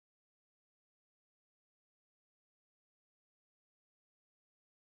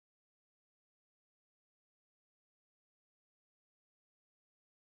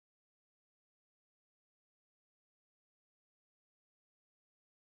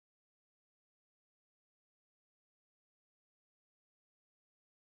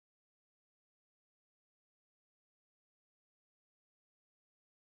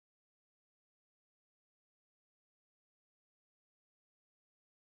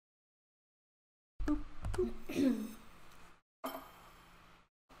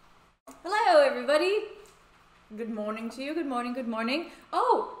Hello, everybody. Good morning to you. Good morning. Good morning.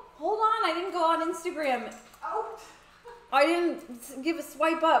 Oh, hold on. I didn't go on Instagram. Oh. I didn't give a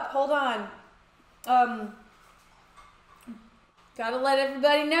swipe up. Hold on. Gotta let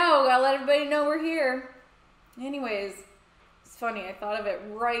everybody know. Gotta let everybody know we're here. Anyways, it's funny. I thought of it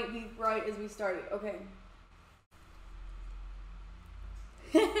right as we started. Okay.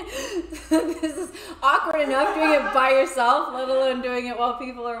 This is awkward enough doing it by yourself, let alone doing it while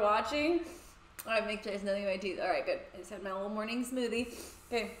people are watching. All right, make sure there's nothing in my teeth. All right, good. I just had my little morning smoothie.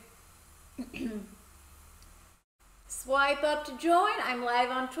 Okay. Swipe up to join. I'm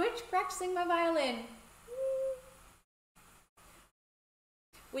live on Twitch practicing my violin.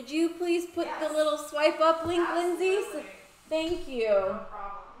 Would you please put the little swipe up link, Lindsay? So, thank you. No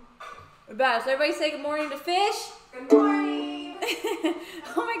problem. We're back. So everybody say good morning to Fish. Good morning.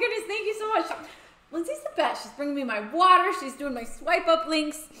 Oh my goodness, thank you so much. Lindsay's the best. She's bringing me my water. She's doing my swipe up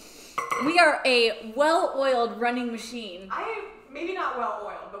links. We are a well-oiled running machine. Maybe not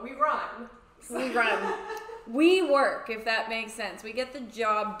well-oiled, but we run. We run. We work, if that makes sense. We get the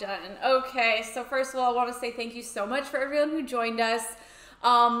job done. Okay, so first of all, I want to say thank you so much for everyone who joined us.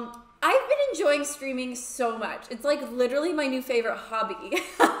 I've been enjoying streaming so much. It's like literally my new favorite hobby.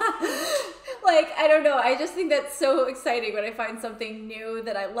 Like, I don't know. I just think that's so exciting when I find something new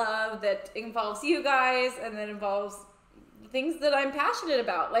that I love that involves you guys and that involves things that I'm passionate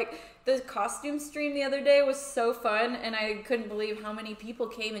about. Like the costume stream the other day was so fun and I couldn't believe how many people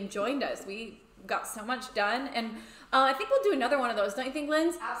came and joined us. We got so much done and I think we'll do another one of those. Don't you think,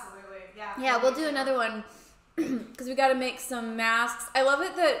 Linz? Absolutely, yeah. Yeah, we'll do another one. Because we got to make some masks. I love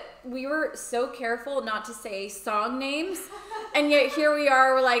it that we were so careful not to say song names. And yet here we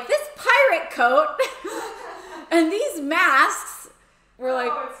are, we're like, this pirate coat and these masks. We're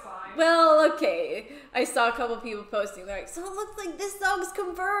like, oh, it's fine. Well, okay. I saw a couple people posting. They're like, so it looks like this song's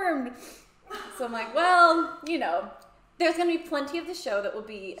confirmed. So I'm like, well, you know, there's going to be plenty of the show that will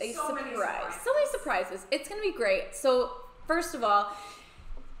be a surprise. So many surprises. It's going to be great. So first of all,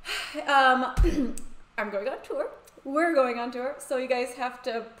 I'm going on tour. We're going on tour. So you guys have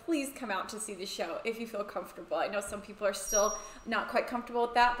to please come out to see the show if you feel comfortable. I know some people are still not quite comfortable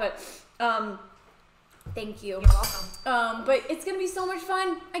with that, but thank you. You're welcome. But it's going to be so much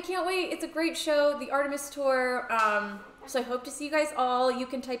fun. I can't wait. It's a great show, the Artemis Tour. So I hope to see you guys all. You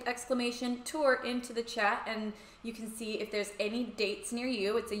can type !tour into the chat and you can see if there's any dates near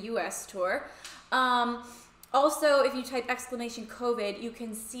you. It's a US tour. Also, if you type !COVID, you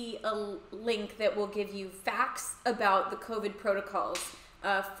can see a link that will give you facts about the COVID protocols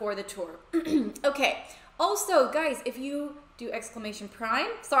for the tour. Okay. Also, guys, if you do !Prime,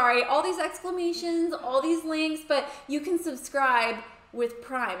 sorry, all these exclamations, all these links, but you can subscribe with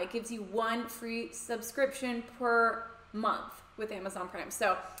Prime. It gives you 1 free subscription per month with Amazon Prime.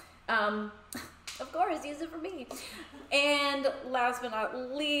 So, of course, use it for me. And last but not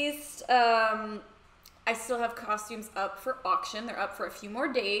least, I still have costumes up for auction. They're up for a few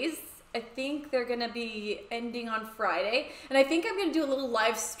more days. I think they're going to be ending on Friday. And I think I'm going to do a little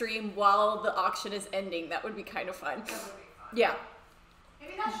live stream while the auction is ending. That would be kind of fun. That would be fun. Yeah.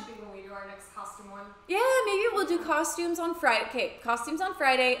 Maybe that should be when we do our next costume one. Yeah, maybe we'll do costumes on Friday. Okay, costumes on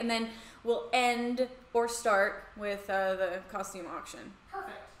Friday, and then we'll end or start with the costume auction.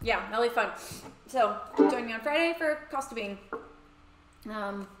 Perfect. Yeah, that'll be fun. So, join me on Friday for costuming.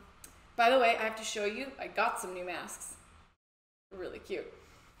 By the way, I have to show you, I got some new masks. Really cute.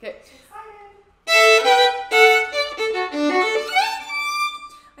 Okay.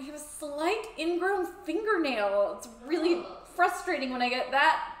 I have a slight ingrown fingernail. It's really frustrating when I get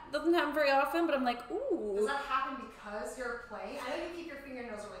that. Doesn't happen very often, but I'm like, ooh. Does that happen because you're playing? I know you keep your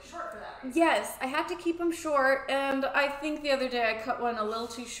fingernails really short for that reason. Yes, I have to keep them short, and I think the other day I cut one a little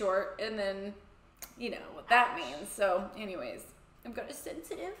too short, and then, you know what that means. So, anyways, I've got a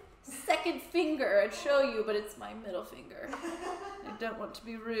sensitive second finger. I'd show you, but it's my middle finger. I don't want to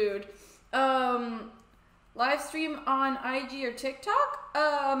be rude. Live stream on IG or TikTok?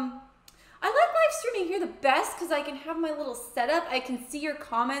 I like live streaming here the best because I can have my little setup. I can see your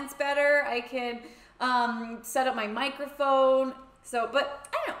comments better. I can set up my microphone. So, but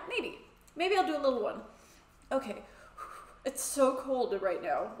I don't know, maybe I'll do a little one. Okay, it's so cold right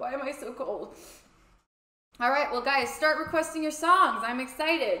now. Why am I so cold? All right, well, guys, start requesting your songs. I'm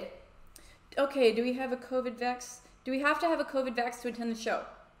excited. Okay, do we have a COVID vax? Do we have to have a COVID vax to attend the show?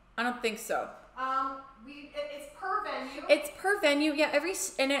 I don't think so. It's per venue. It's per venue, yeah.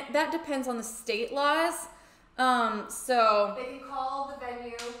 That depends on the state laws. So they can call the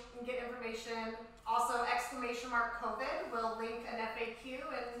venue and get information. Also, !COVID will link an FAQ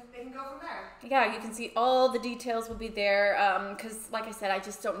and they can go from there. yeah, you can see all the details will be there. Because like I said, I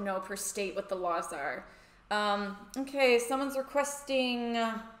just don't know per state what the laws are. Okay, someone's requesting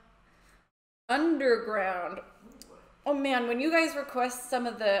Underground. Oh man, when you guys request some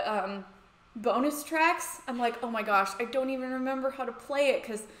of the bonus tracks, I'm like, oh my gosh, I don't even remember how to play it,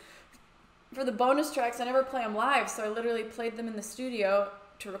 because for the bonus tracks, I never play them live, so I literally played them in the studio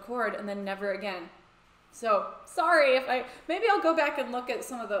to record and then never again. So, sorry if maybe I'll go back and look at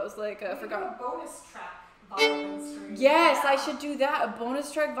some of those, like, forgot. A bonus track violin stream. Yes, I should do that, a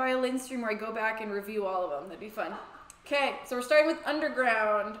bonus track violin stream where I go back and review all of them. That'd be fun. Okay, so we're starting with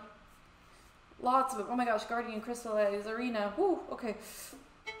Underground. Lots of them. Oh my gosh, Guardian, Crystallize, Arena. Woo, okay.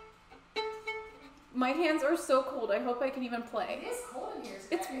 My hands are so cold. I hope I can even play. It is cold in here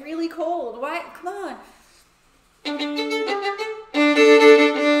today. It's really cold. Why? Come on.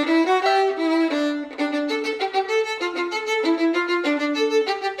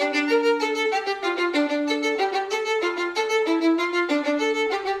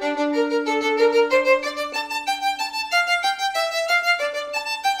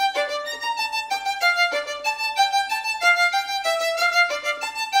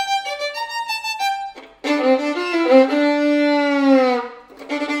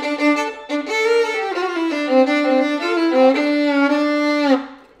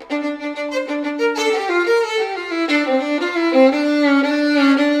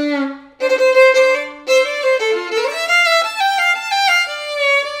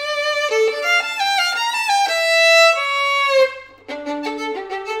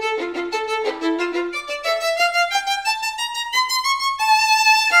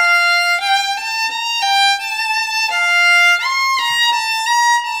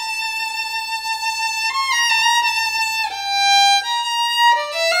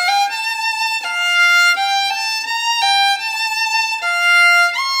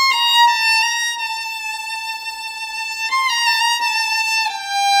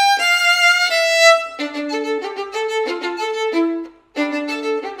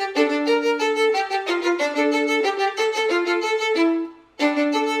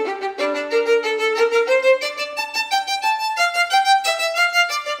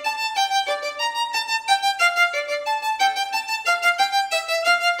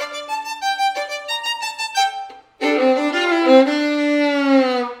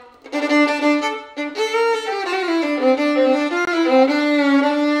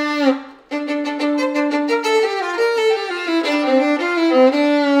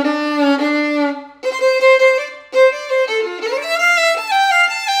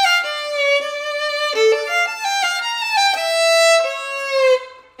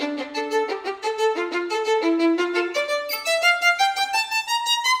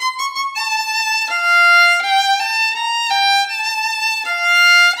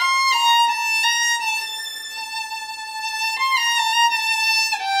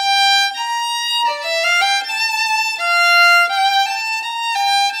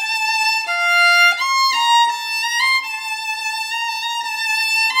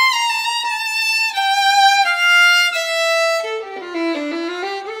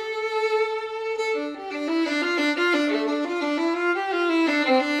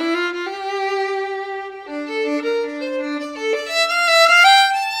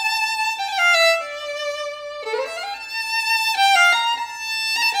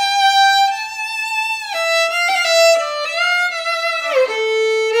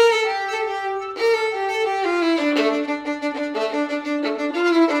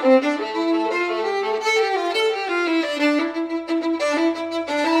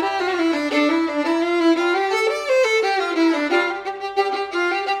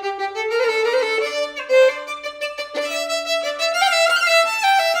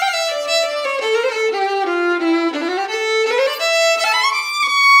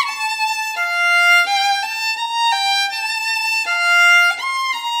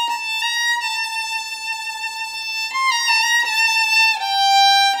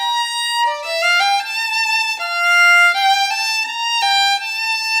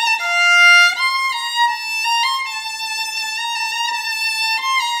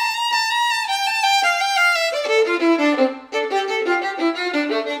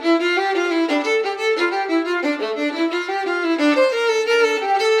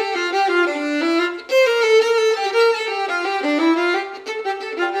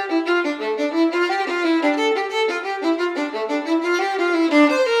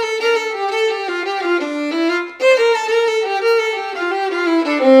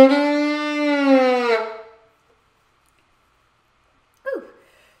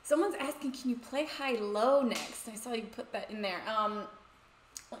 Someone's asking, can you play high-low next? I saw you put that in there.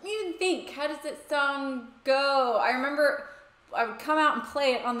 Let me even think. How does that song go? I remember I would come out and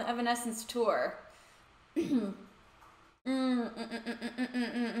play it on the Evanescence tour.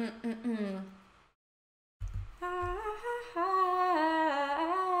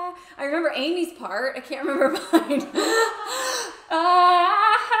 I remember Amy's part. I can't remember mine.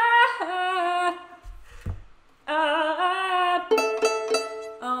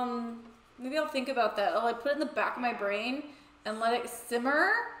 Maybe I'll think about that. I'll like put it in the back of my brain and let it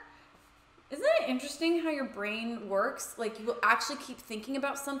simmer. Isn't it interesting how your brain works? Like you will actually keep thinking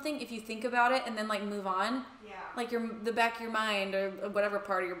about something if you think about it and then like move on. Yeah. Like the back of your mind or whatever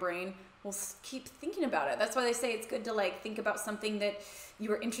part of your brain will keep thinking about it. That's why they say it's good to like think about something that you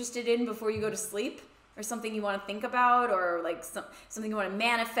were interested in before you go to sleep, or something you want to think about, or like something you want to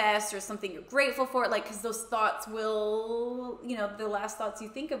manifest, or something you're grateful for. Like, because those thoughts will, you know, the last thoughts you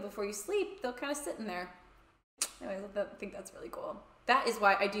think of before you sleep, they'll kind of sit in there. Anyway, I think that's really cool. That is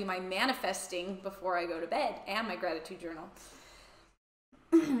why I do my manifesting before I go to bed, and my gratitude journal.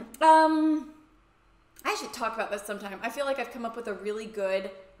 I should talk about this sometime. I feel like I've come up with a really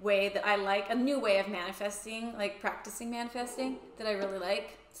good way that I like, a new way of manifesting, like practicing manifesting that I really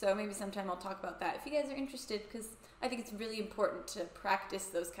like. So maybe sometime I'll talk about that if you guys are interested, because I think it's really important to practice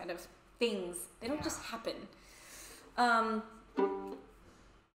those kind of things. They don't just happen. I'm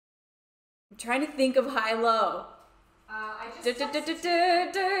trying to think of high-low. I just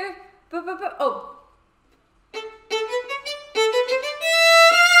Oh.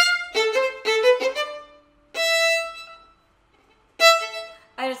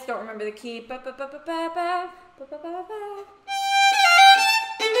 I just don't remember the key.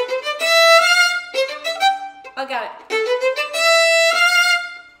 I got it.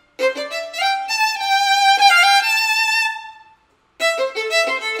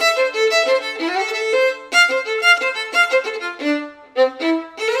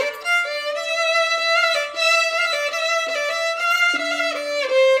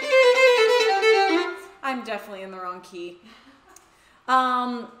 I'm definitely in the wrong key.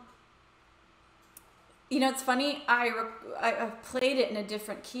 You know, it's funny, I played it in a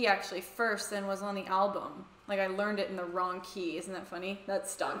different key actually first than was on the album. Like I learned it in the wrong key. Isn't that funny? That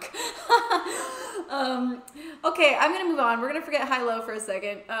stunk. Okay, I'm gonna move on. We're gonna forget high-low for a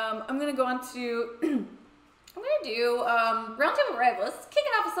second. I'm gonna go on to, I'm gonna do Roundtable Rev. Let's kick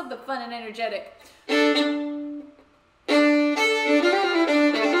it off with something fun and energetic.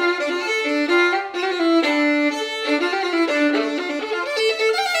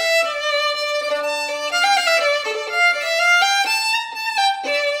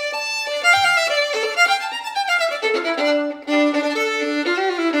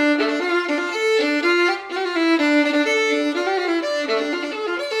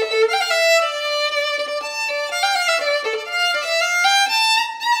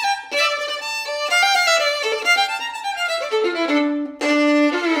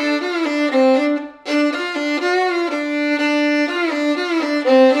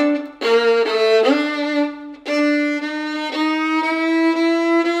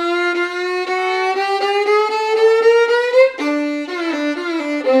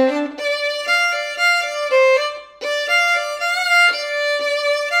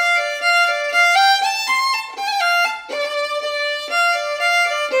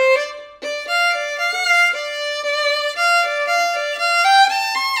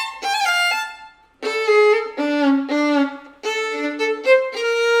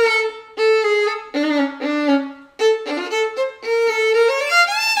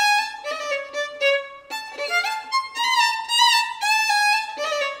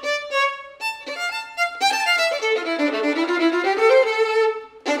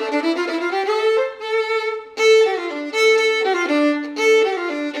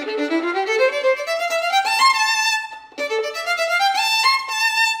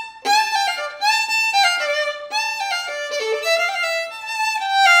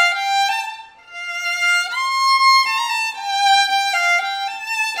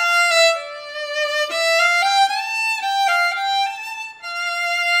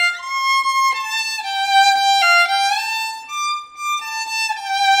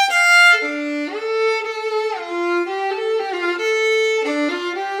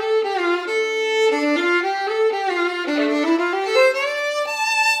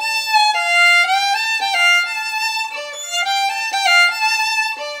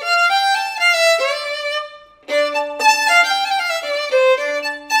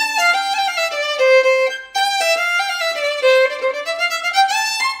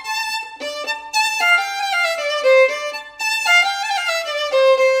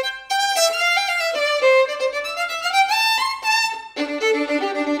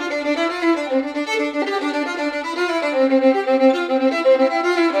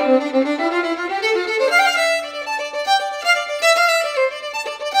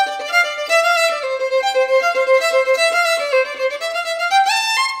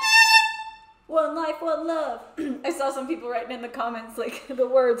 one life, one love. I saw some people writing in the comments like the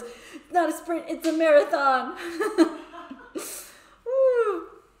words, not a sprint, it's a marathon. Woo.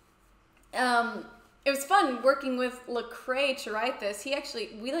 It was fun working with Lecrae to write this. He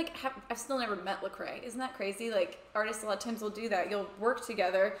actually, I've still never met Lecrae. Isn't that crazy? Like, artists a lot of times will do that. You'll work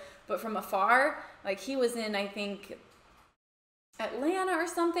together, but from afar. Like, he was in, I think, Atlanta or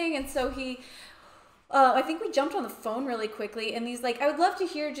something, and so he, I think we jumped on the phone really quickly, and he's like, I would love to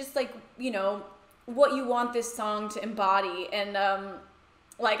hear just, like, you know, what you want this song to embody, and,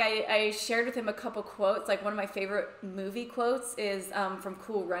 like, I shared with him a couple quotes. Like, one of my favorite movie quotes is from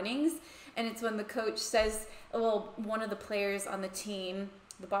Cool Runnings, and it's when the coach says, well, one of the players on the team,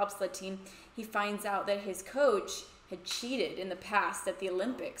 the bobsled team, he finds out that his coach had cheated in the past at the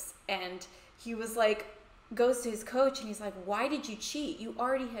Olympics, and he was like, goes to his coach, and he's like, why did you cheat? You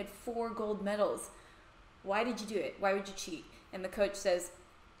already had 4 gold medals. Why did you do it? Why would you cheat? And the coach says,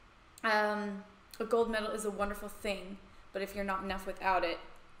 a gold medal is a wonderful thing, but if you're not enough without it,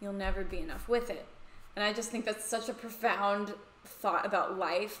 you'll never be enough with it. And I just think that's such a profound thought about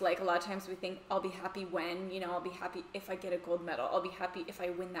life. Like, a lot of times we think, I'll be happy when, you know, I'll be happy if I get a gold medal. I'll be happy if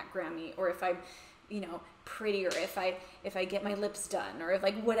I win that Grammy, or if I'm, you know, pretty, or if I get my lips done, or if,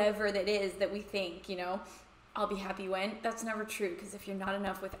 like, whatever that is that we think, you know, I'll be happy when. That's never true, because if you're not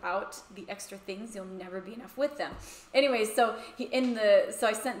enough without the extra things, you'll never be enough with them. Anyways, so so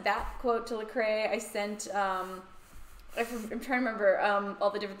I sent that quote to Lecrae. I sent I'm trying to remember all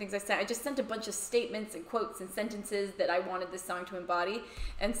the different things I sent. I just sent a bunch of statements and quotes and sentences that I wanted this song to embody.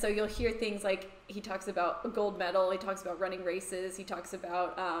 And so you'll hear things like, he talks about a gold medal, he talks about running races, he talks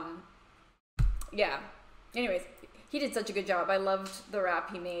about yeah. Anyways, he did such a good job. I loved the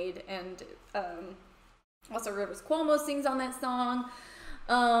rap he made, and also Rivers Cuomo sings on that song.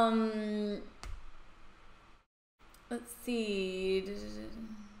 Let's see.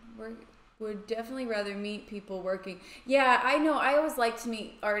 Would definitely rather meet people working. Yeah, I know. I always like to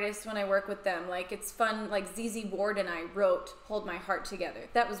meet artists when I work with them. Like, it's fun. Like, ZZ Ward and I wrote Hold My Heart together.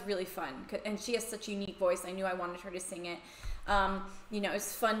 That was really fun. And she has such a unique voice. I knew I wanted her to sing it. You know, it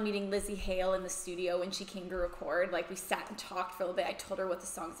was fun meeting Lizzie Hale in the studio when she came to record. Like, we sat and talked for a little bit. I told her what the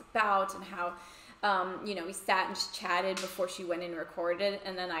song's about and how, you know, we sat and just chatted before she went in and recorded,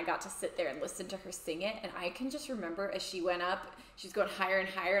 and then I got to sit there and listen to her sing it, and I can just remember as she went up, she's going higher and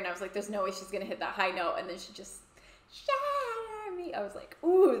higher, and I was like, there's no way she's gonna hit that high note, and then she just shatter me. I was like,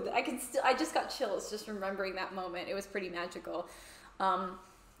 ooh, I just got chills just remembering that moment. It was pretty magical.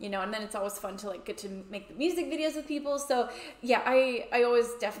 You know, and then it's always fun to, like, get to make the music videos with people. So yeah, I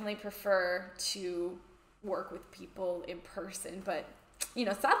always definitely prefer to work with people in person, but you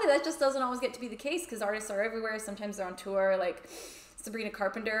know, sadly that just doesn't always get to be the case, because artists are everywhere. Sometimes they're on tour. Like Sabrina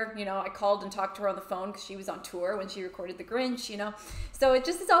Carpenter, you know, I called and talked to her on the phone because she was on tour when she recorded The Grinch, you know. So it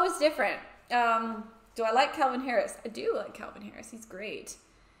just is always different. Do I like Calvin Harris? I do like Calvin Harris. He's great.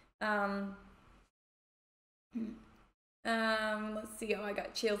 Let's see. Oh, I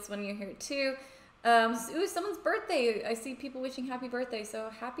got chills when you're here too. Ooh, someone's birthday. I see people wishing happy birthday. So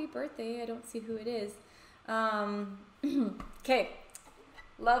happy birthday. I don't see who it is. Okay.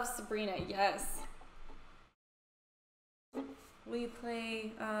 Love Sabrina. Yes. We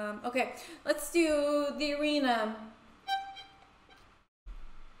play. Okay. Let's do the arena.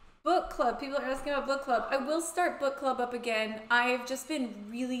 Book club. People are asking about book club. I will start book club up again. I've just been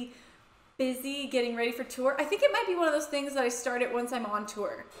really busy getting ready for tour. I think it might be one of those things that I start it once I'm on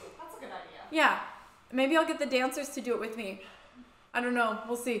tour. That's a good idea. Yeah. Maybe I'll get the dancers to do it with me. I don't know.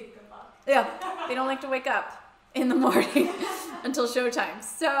 We'll see. Good luck. Yeah. They don't like to wake up in the morning until showtime.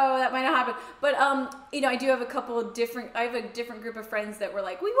 So that might not happen. But, you know, I do have I have a different group of friends that were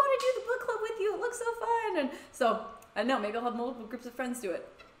like, we want to do the book club with you. It looks so fun. And so, I don't know, maybe I'll have multiple groups of friends do it.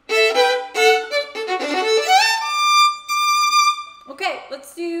 Okay,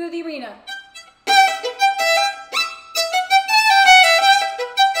 let's do the arena.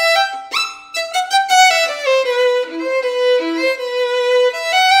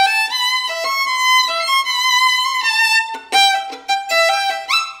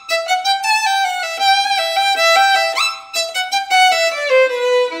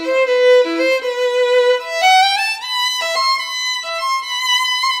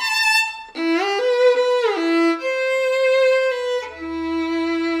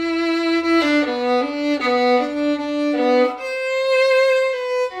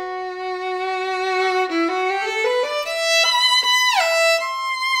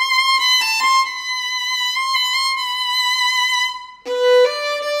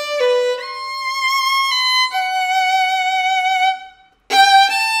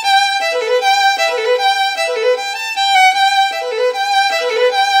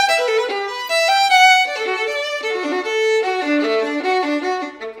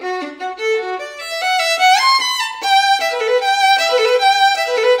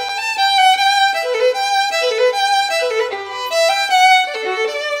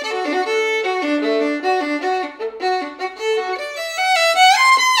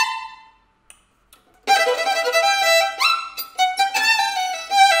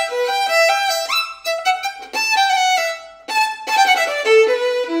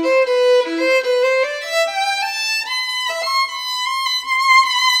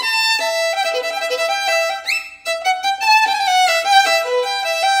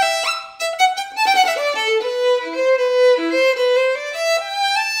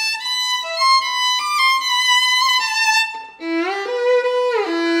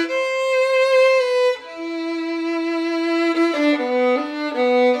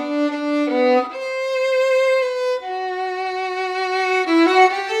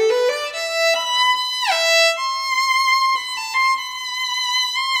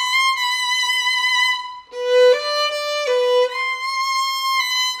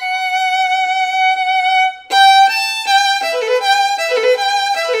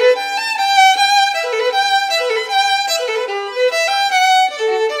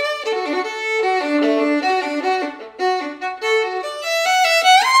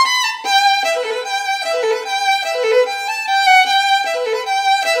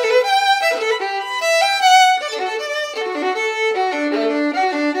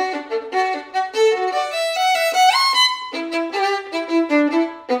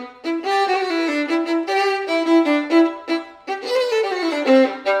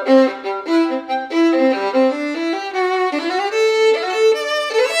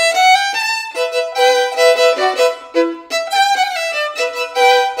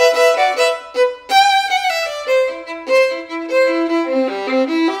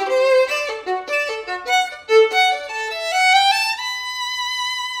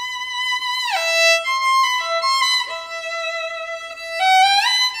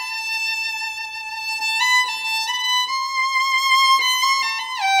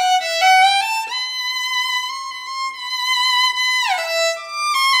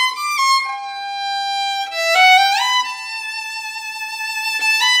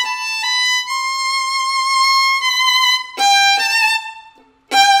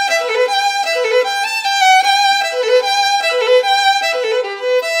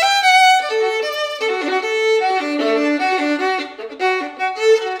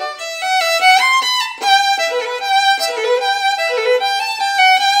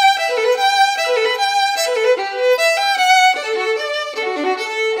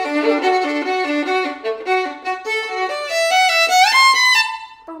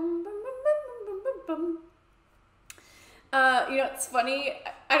 funny.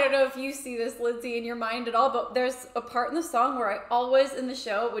 I don't know if you see this, Lindsay, in your mind at all, but there's a part in the song where I always in the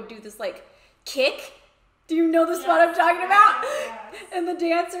show would do this like kick. Do you know the spot I'm talking about? Yes. And the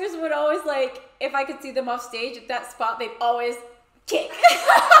dancers would always like, if I could see them off stage at that spot, they'd always kick.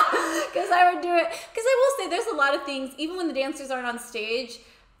 Because I would do it. Because I will say there's a lot of things, even when the dancers aren't on stage,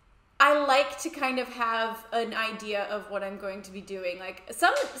 I like to kind of have an idea of what I'm going to be doing. Like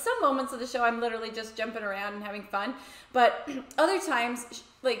some moments of the show, I'm literally just jumping around and having fun. But other times,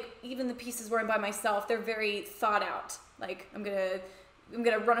 like even the pieces where I'm by myself, they're very thought out. Like I'm gonna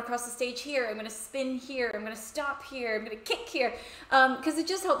run across the stage here. I'm gonna spin here. I'm gonna stop here. I'm gonna kick here. Because it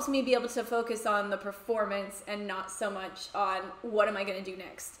just helps me be able to focus on the performance and not so much on what am I gonna do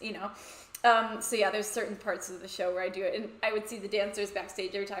next. You know. So yeah, there's certain parts of the show where I do it, and I would see the dancers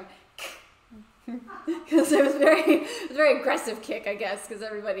backstage every time. Because it was very aggressive kick, I guess, because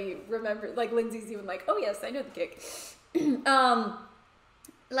everybody remembered, like Lindsay's even like, oh yes, I know the kick.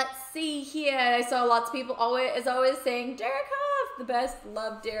 Let's see here. I saw lots of people always saying Derek Hoff, the best.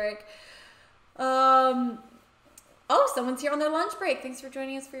 Love Derek. Oh, someone's here on their lunch break. Thanks for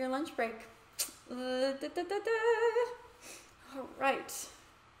joining us for your lunch break. All right.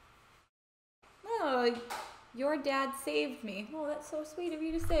 Oh, your dad saved me. Oh, that's so sweet of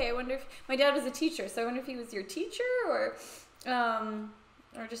you to say. I wonder if my dad was a teacher, so I wonder if he was your teacher or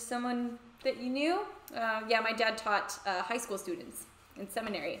just someone that you knew. Yeah, my dad taught high school students in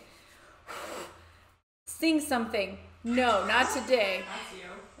seminary. Sing something. No, not today. That's you.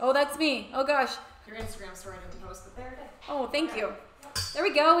 Oh, that's me. Oh gosh. Your Instagram story didn't post, but there it is. Oh, thank you. There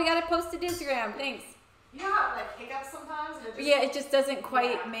we go. We got it posted to Instagram. Thanks. You know how like hiccups sometimes? Yeah, it just doesn't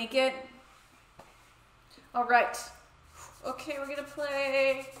quite make it. All right. Okay, we're gonna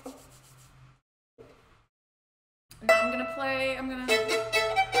play. Now I'm gonna play.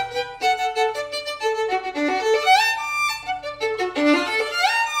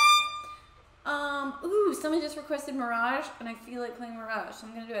 Ooh, someone just requested Mirage, and I feel like playing Mirage, so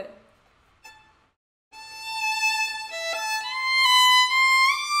I'm gonna do it.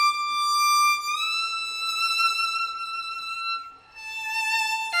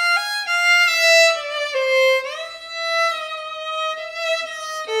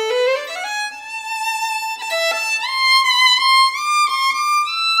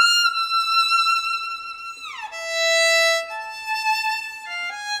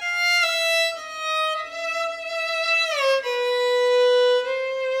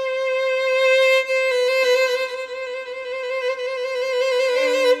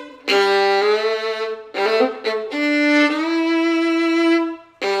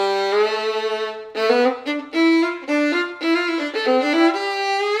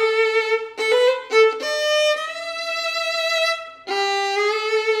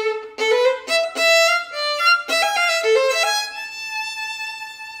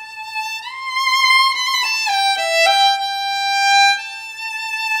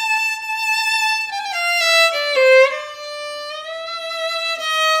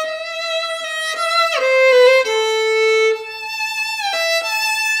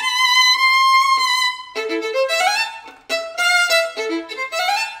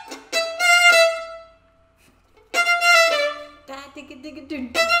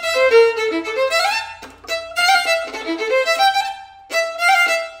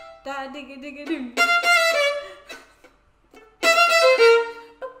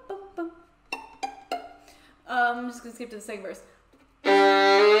 I'm just gonna skip to the second verse.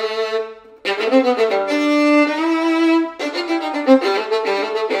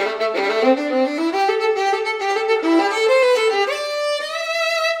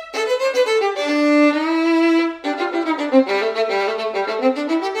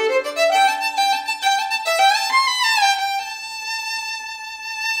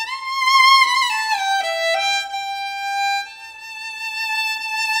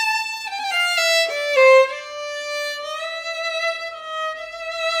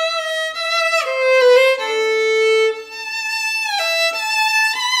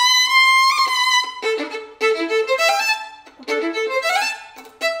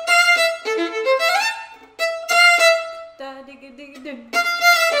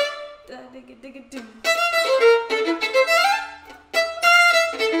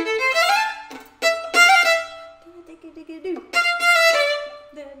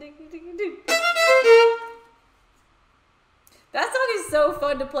 That song is so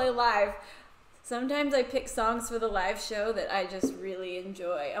fun to play live. Sometimes I pick songs for the live show that I just really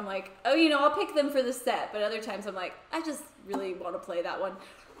enjoy. I'm like, oh, you know, I'll pick them for the set, but other times I'm like, I just really want to play that one.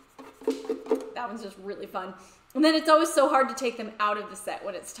 That one's just really fun. And then it's always so hard to take them out of the set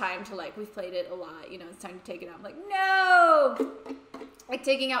when it's time to, like, we've played it a lot, you know, it's time to take it out. I'm like, no! Like,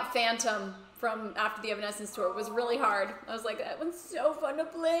 taking out Phantom from after the Evanescence tour was really hard. I was like, that one's so fun to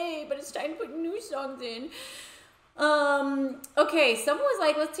play, but it's time to put new songs in. Okay, someone was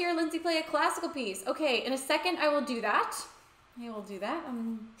like, let's hear Lindsey play a classical piece. Okay, in a second I will do that.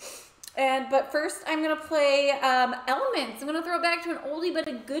 But first I'm gonna play Elements. I'm gonna throw it back to an oldie but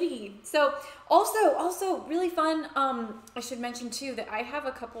a goodie. So also really fun. I should mention too that I have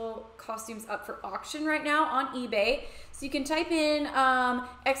a couple costumes up for auction right now on eBay. So you can type in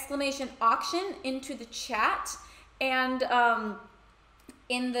 !auction into the chat, and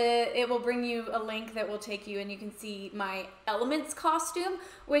it will bring you a link that will take you, and you can see my Elements costume,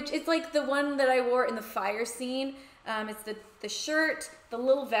 which is like the one that I wore in the fire scene. It's the shirt, the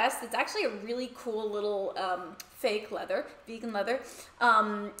little vest. It's actually a really cool little fake leather, vegan leather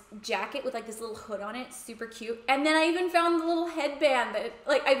jacket with like this little hood on it, super cute. And then I even found the little headband that,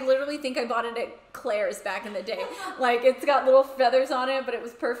 like, I literally think I bought it at Claire's back in the day. Like, it's got little feathers on it, but it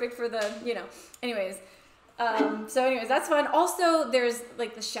was perfect for the, you know. Anyways, that's fun. Also, there's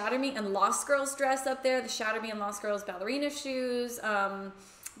like the Shatter Me and Lost Girls dress up there, the Shatter Me and Lost Girls ballerina shoes,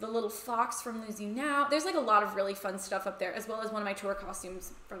 the little fox from Lose You Now. There's like a lot of really fun stuff up there, as well as one of my tour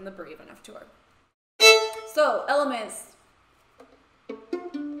costumes from the Brave Enough tour. So, Elements.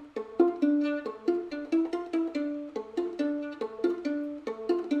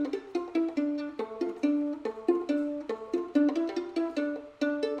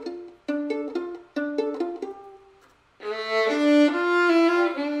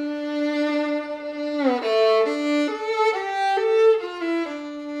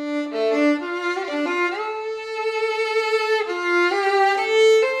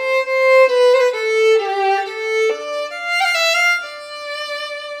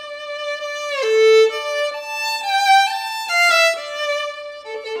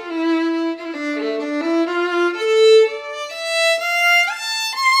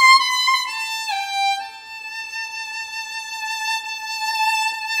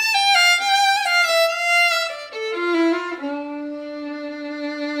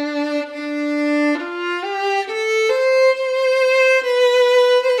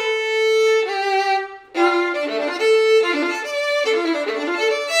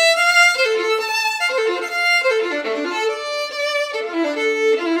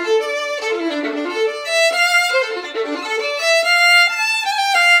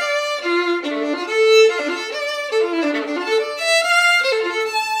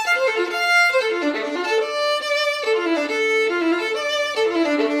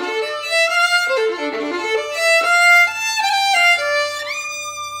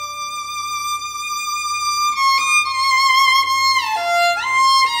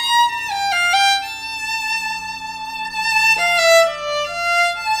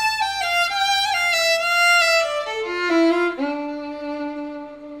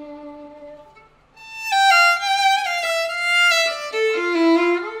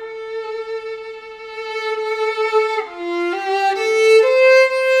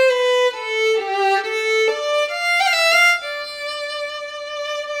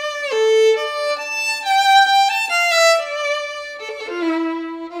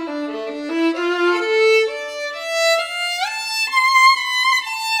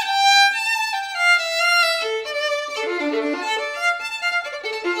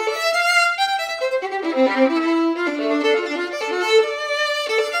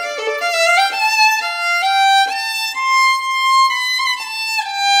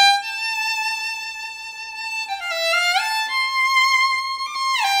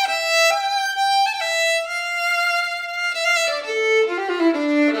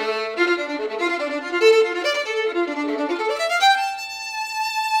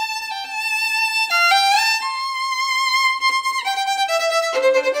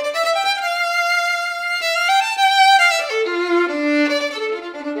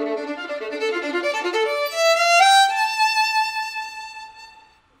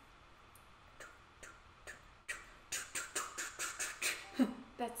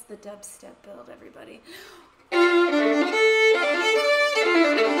 That's the dubstep build, everybody.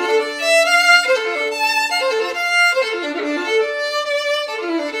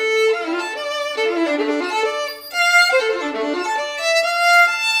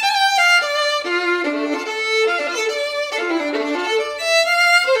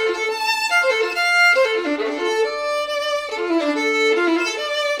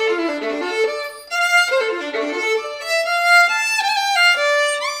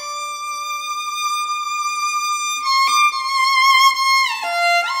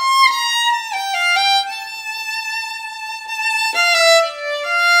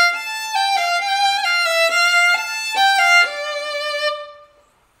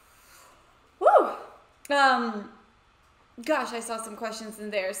 Gosh, I saw some questions in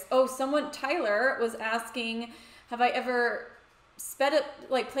there. Oh, Tyler was asking, have I ever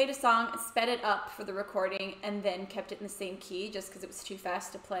played a song, sped it up for the recording, and then kept it in the same key just because it was too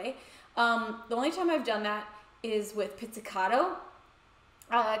fast to play? The only time I've done that is with pizzicato,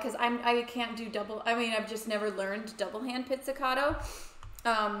 because I can't do double. I mean, I've just never learned double hand pizzicato,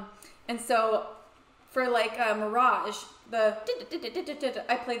 and so for like Mirage, I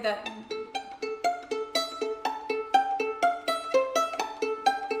played that.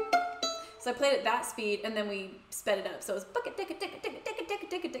 So I played at that speed, and then we sped it up. So it was bucket, tick,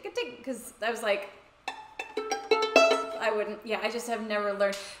 because I was like, I just have never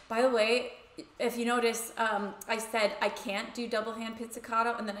learned. By the way, if you notice, I said I can't do double hand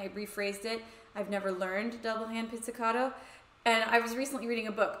pizzicato, and then I rephrased it. I've never learned double hand pizzicato. And I was recently reading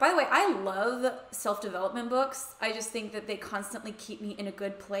a book. By the way, I love self-development books. I just think that they constantly keep me in a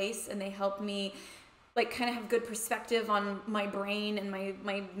good place, and they help me like kind of have good perspective on my brain and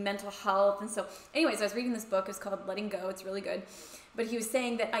my mental health. And so anyways, I was reading this book. It's called Letting Go. It's really good. But he was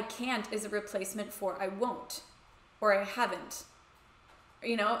saying that I can't is a replacement for I won't or I haven't.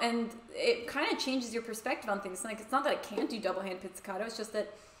 You know, and it kind of changes your perspective on things. Like, it's not that I can't do double hand pizzicato. It's just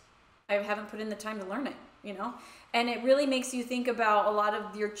that I haven't put in the time to learn it, you know? And it really makes you think about a lot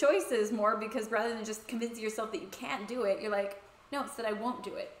of your choices more, because rather than just convincing yourself that you can't do it, you're like, no, it's that I won't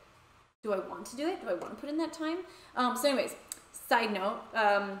do it. Do I want to do it? Do I want to put in that time? So anyways, side note,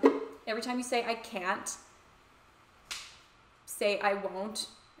 every time you say I can't, say I won't,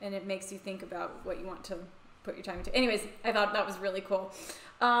 and it makes you think about what you want to put your time into. Anyways, I thought that was really cool.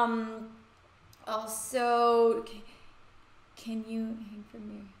 Also, can you hang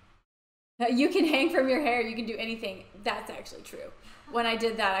from your... You can hang from your hair. You can do anything. That's actually true. When I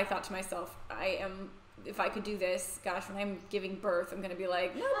did that, I thought to myself, if I could do this, gosh, when I'm giving birth, I'm going to be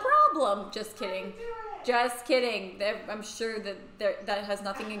like, no problem. Just kidding. Just kidding. I'm sure that that has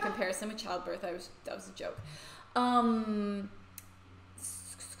nothing in comparison with childbirth. That was a joke.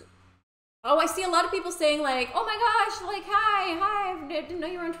 Oh, I see a lot of people saying like, oh my gosh, like, hi, I didn't know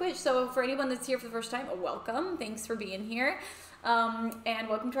you were on Twitch. So for anyone that's here for the first time, welcome. Thanks for being here. And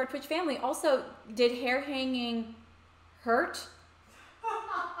welcome to our Twitch family. Also, did hair hanging hurt?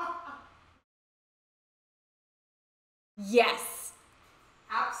 Yes.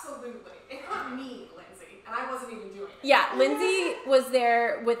 Absolutely. It hurt me, Lindsay, and I wasn't even doing it. Yeah, Lindsay was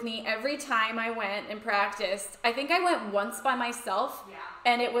there with me every time I went and practiced. I think I went once by myself. Yeah.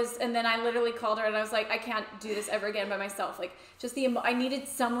 And then I literally called her and I was like, I can't do this ever again by myself. Like, just I needed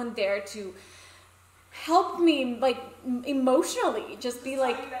someone there to help me, like, emotionally. Just be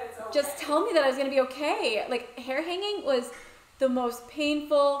like, just tell me that I was going to be okay. Like, hair hanging was the most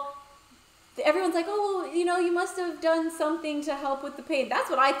painful. Everyone's like, oh, well, you know, you must have done something to help with the pain. That's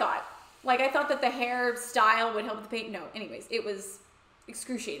what I thought. Like, I thought that the hairstyle would help with the pain. No, anyways, it was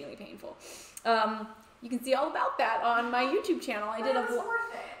excruciatingly painful. You can see all about that on my YouTube channel. I did a vlog.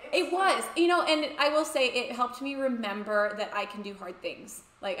 It was, you know, and I will say it helped me remember that I can do hard things.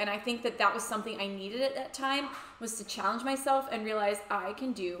 Like, and I think that was something I needed at that time, was to challenge myself and realize I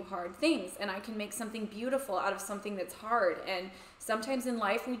can do hard things and I can make something beautiful out of something that's hard. And sometimes in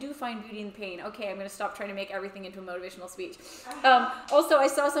life we do find beauty in pain. Okay, I'm going to stop trying to make everything into a motivational speech. Also, I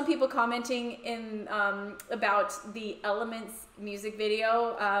saw some people commenting in about the Elements music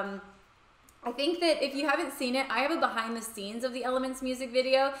video. I think that if you haven't seen it, I have a behind the scenes of the Elements music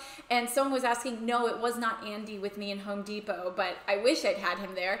video, and someone was asking, no, it was not Andy with me in Home Depot, but I wish I'd had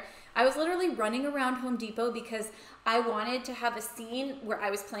him there. I was literally running around Home Depot because I wanted to have a scene where I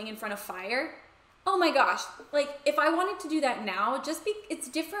was playing in front of fire. Oh my gosh, like, if I wanted to do that now, it's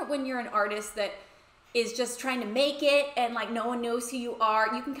different when you're an artist that is just trying to make it and like no one knows who you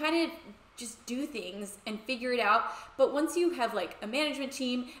are. You can kind of just do things and figure it out. But once you have like a management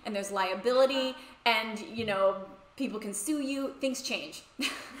team and there's liability and, you know, people can sue you, things change.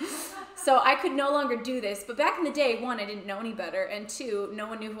 So I could no longer do this. But back in the day, one, I didn't know any better, and two, no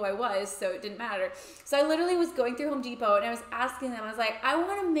one knew who I was, so it didn't matter. So I literally was going through Home Depot and I was asking them, I was like, I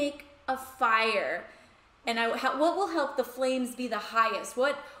want to make a fire, and what will help the flames be the highest?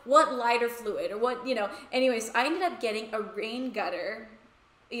 What lighter fluid, or what, you know? Anyways, I ended up getting a rain gutter,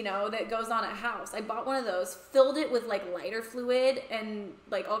 you know, that goes on a house. I bought one of those, filled it with like lighter fluid and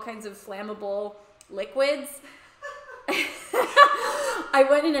like all kinds of flammable liquids. I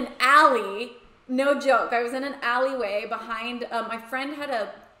went in an alley, no joke. I was in an alleyway behind, my friend had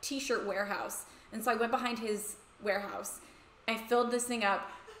a t-shirt warehouse. And so I went behind his warehouse. I filled this thing up.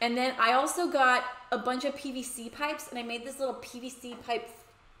 And then I also got a bunch of PVC pipes, and I made this little PVC pipe,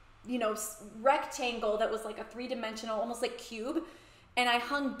 you know, rectangle that was like a 3-dimensional, almost like cube. and I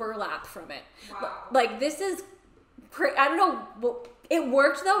hung burlap from it. Wow. Like, this is, I don't know, well, it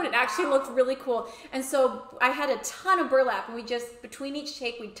worked though, and it actually looked really cool. And so I had a ton of burlap, and we just, between each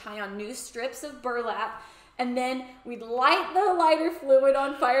take, we'd tie on new strips of burlap, and then we'd light the lighter fluid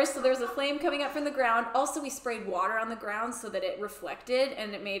on fire so there's a flame coming up from the ground. Also, we sprayed water on the ground so that it reflected,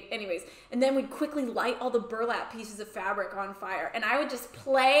 and it made, anyways. And then we'd quickly light all the burlap pieces of fabric on fire, and I would just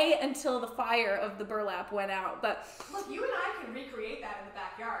play until the fire of the burlap went out. But look, you and I can recreate that in the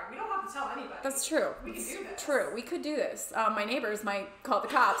backyard. We don't have to tell anybody. that's true. We can do this. True, we could do this. My neighbors might call the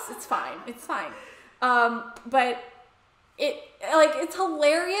cops. It's fine. It's fine. But it's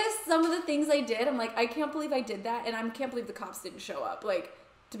hilarious, some of the things I did. I'm like, I can't believe I did that, and I can't believe the cops didn't show up, like,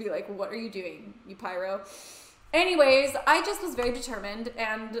 to be like, what are you doing, you pyro? Anyways, I just was very determined,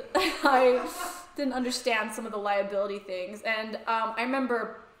 and I didn't understand some of the liability things. And I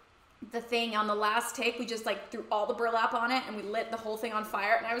remember the thing on the last take, we just like threw all the burlap on it, and we lit the whole thing on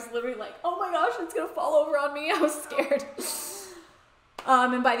fire, and I was literally like, oh my gosh, it's gonna fall over on me. I was scared.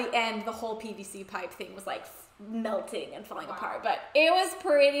 And by the end, the whole PVC pipe thing was like melting and falling apart, but it was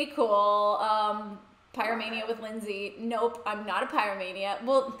pretty cool. Pyromania with Lindsey. Nope, I'm not a pyromania.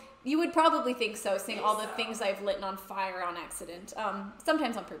 Well, you would probably think so, seeing all the things I've lit on fire on accident.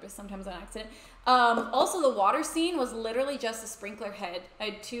 Sometimes on purpose, sometimes on accident. Also, the water scene was literally just a sprinkler head. I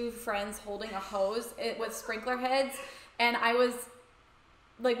had two friends holding a hose with sprinkler heads, and I was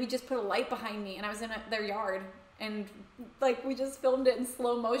like, we just put a light behind me, and I was in their yard. And like, we just filmed it in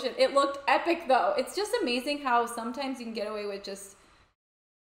slow motion. It looked epic though. It's just amazing how sometimes you can get away with just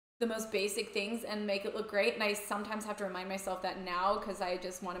the most basic things and make it look great. And I sometimes have to remind myself that now, because I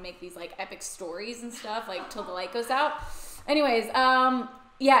just want to make these like epic stories and stuff, like till the light goes out. Anyways,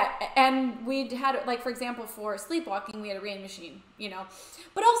 yeah, and we'd had, like, for example, for sleepwalking, we had a rain machine, you know.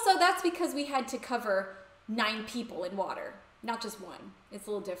 But also that's because we had to cover 9 people in water, not just one. It's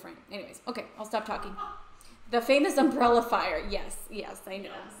a little different. Anyways, okay, I'll stop talking. The famous umbrella fire. Yes, I know.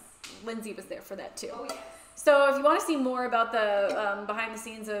 Yes. Lindsey was there for that too. Oh, yes. So if you want to see more about the behind the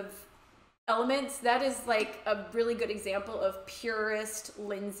scenes of Elements, that is like a really good example of purest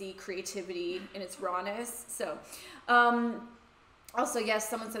Lindsey creativity in its rawness. So, also, yes,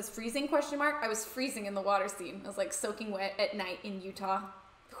 someone says freezing, question mark. I was freezing in the water scene. I was like soaking wet at night in Utah.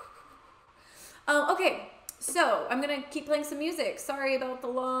 Okay, so I'm going to keep playing some music. Sorry about the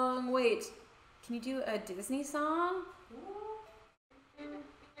long wait. Can you do a Disney song?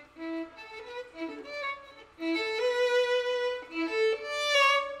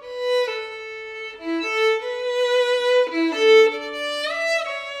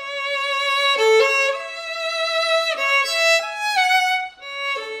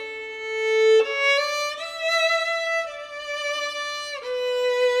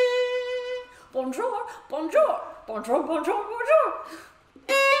 Bonjour, bonjour, bonjour, bonjour, bonjour.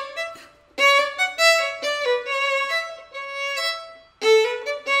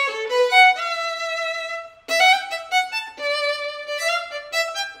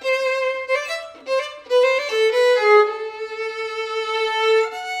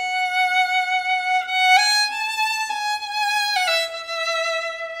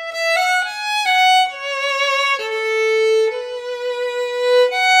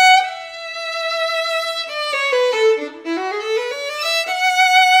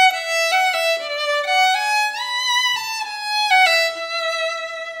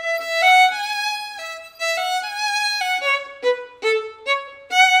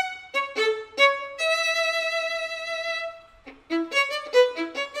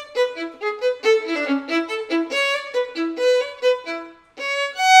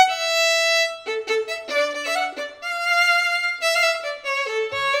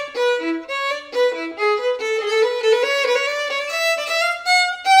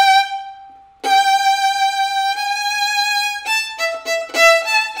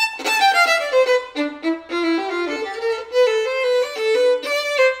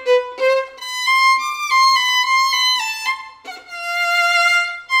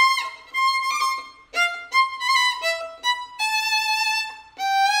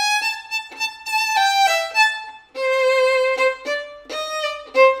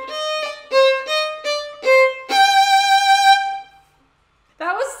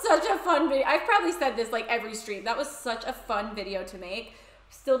 I've probably said this like every stream. That was such a fun video to make.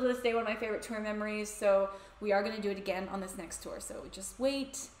 Still to this day, one of my favorite tour memories. So we are going to do it again on this next tour. So just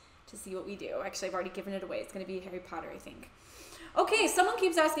wait to see what we do. Actually, I've already given it away. It's going to be Harry Potter, I think. Okay, someone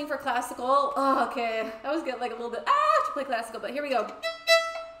keeps asking for classical. Oh, okay. I always get like a little bit, to play classical, but here we go.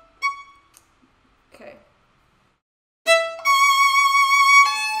 Okay.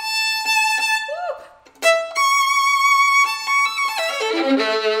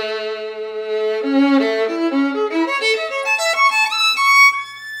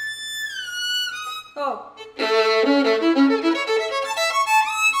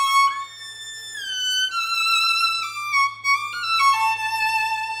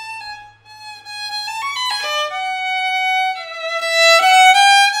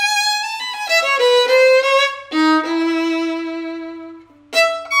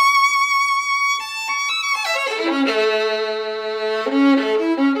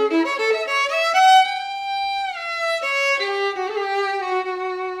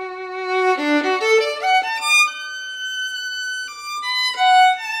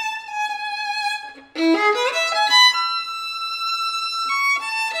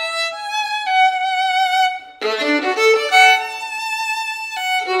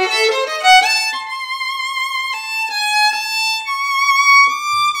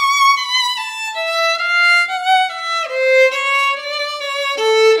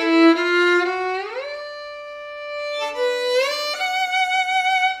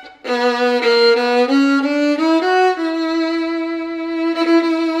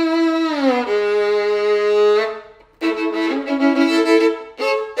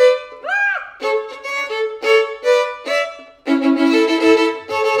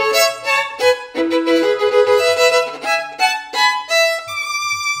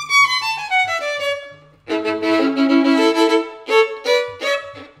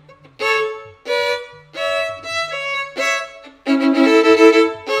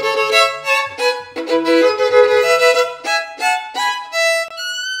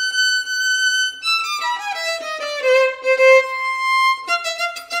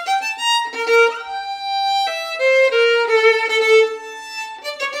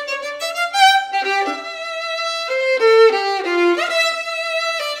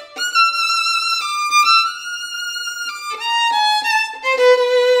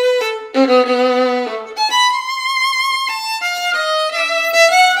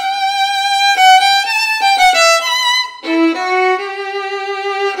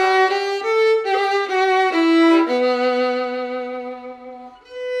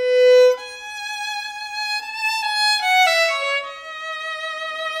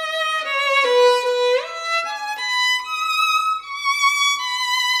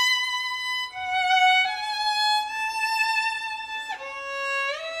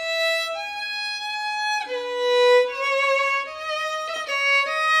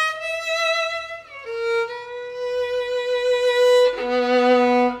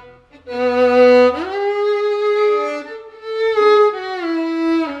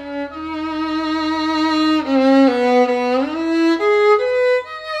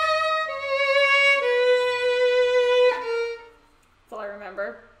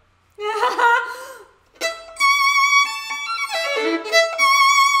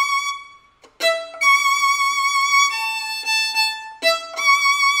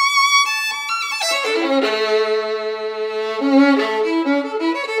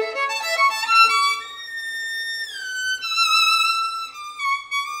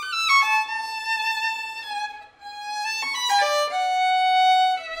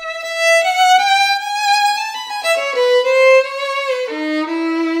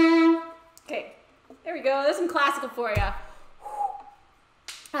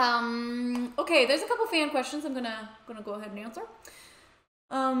 Okay, there's a couple fan questions I'm gonna go ahead and answer.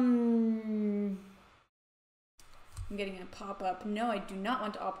 I'm getting a pop-up. No, I do not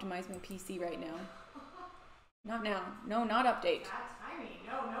want to optimize my PC right now. Not now. No, not update. Not tiny.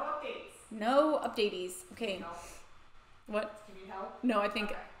 No updates. No updaties. Okay. No. What? Do you need help? No, I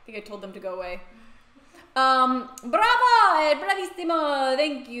think I told them to go away. Okay. Bravo! Bravissimo!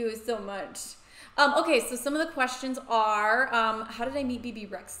 Thank you so much. Okay, so some of the questions are, how did I meet BB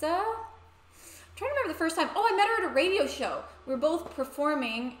Rexa? I'm trying to remember the first time. Oh, I met her at a radio show. We were both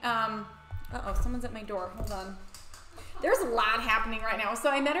performing. Uh-oh, someone's at my door. Hold on. There's a lot happening right now. So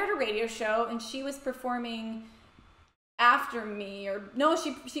I met her at a radio show, and she was performing after me. Or no,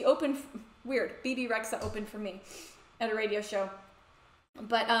 she opened, weird, BB Rexa opened for me at a radio show.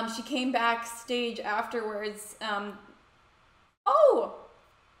 But she came backstage afterwards. Oh!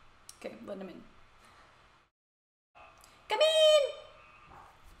 Okay, let him in. Come in!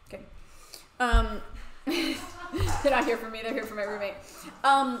 Okay. They're not here for me, they're here for my roommate.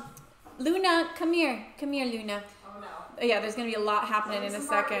 Luna, come here. Come here, Luna. Oh no. Yeah, there's gonna be a lot happening in a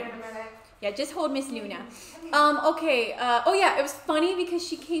second. Yeah, just hold Miss Luna. Okay. Oh yeah, it was funny because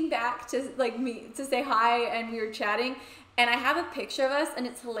she came back to to say hi, and we were chatting. And I have a picture of us, and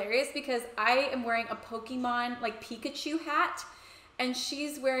it's hilarious because I am wearing a Pokemon Pikachu hat, and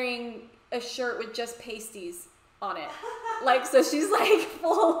she's wearing a shirt with just pasties on it. So she's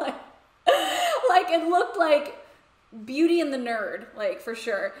full it looked like Beauty and the Nerd, for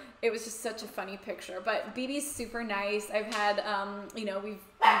sure. It was just such a funny picture. But BB's super nice. I've had, we've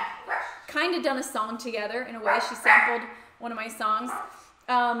kind of done a song together in a way. She sampled one of my songs.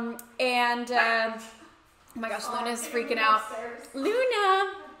 Oh my gosh, Luna's freaking out.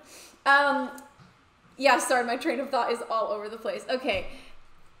 Luna! Yeah, sorry, my train of thought is all over the place. Okay.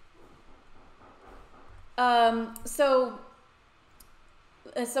 So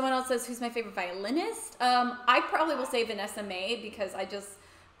someone else says, who's my favorite violinist? I probably will say Vanessa May because I just,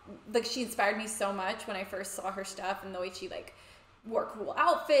 she inspired me so much when I first saw her stuff and the way she wore cool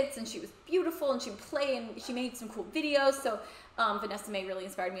outfits and she was beautiful and she would play and she made some cool videos. So Vanessa May really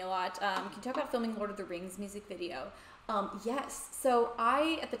inspired me a lot. Can you talk about filming Lord of the Rings music video? Yes. So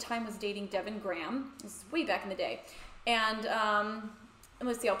I, at the time, was dating Devin Graham. This is way back in the day. And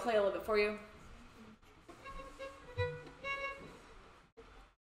let's see, I'll play a little bit for you.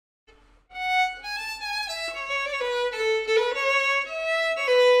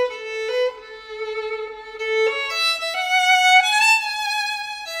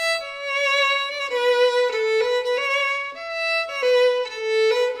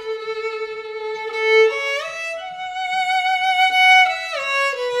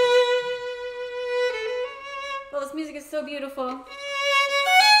 Beautiful.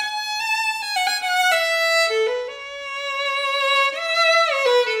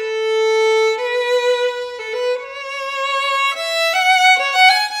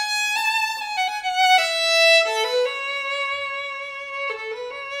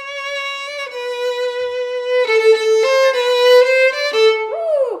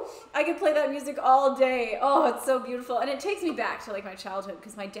 I could play that music all day. Oh, it's so beautiful. And it takes me back to my childhood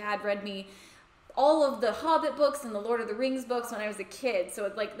because my dad read me all of the Hobbit books and the Lord of the Rings books when I was a kid. So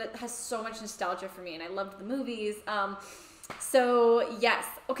that has so much nostalgia for me, and I loved the movies. So yes.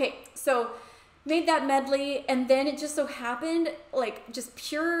 Okay, so made that medley, and then it just so happened, just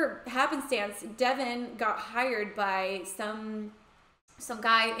pure happenstance, Devin got hired by some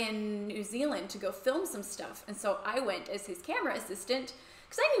guy in New Zealand to go film some stuff. And so I went as his camera assistant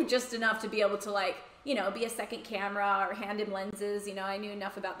because I knew just enough to be able to be a second camera or hand him lenses. I knew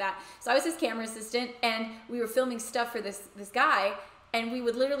enough about that. So I was his camera assistant, and we were filming stuff for this guy, and we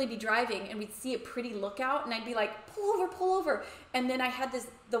would literally be driving, and we'd see a pretty lookout, and I'd be like, pull over. And then I had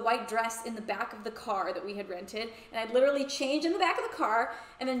the white dress in the back of the car that we had rented, and I'd literally change in the back of the car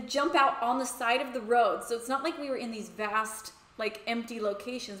and then jump out on the side of the road. So it's not like we were in these vast, empty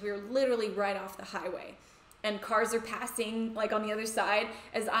locations. We were literally right off the highway. And cars are passing on the other side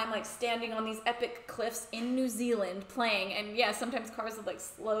as I'm standing on these epic cliffs in New Zealand playing. And yeah, sometimes cars would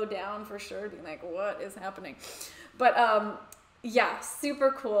slow down for sure, being like, what is happening? But yeah,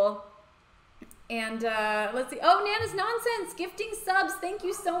 super cool. And let's see. Oh, Nana's Nonsense, gifting subs. Thank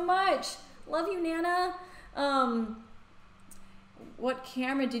you so much. Love you, Nana. What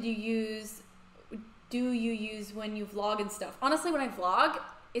camera did you use? Do you use when you vlog and stuff? Honestly, when I vlog,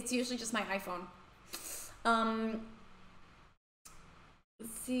 it's usually just my iPhone.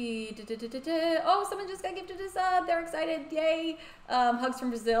 Let's see. Oh, someone just got gifted a sub. They're excited. Yay. Hugs from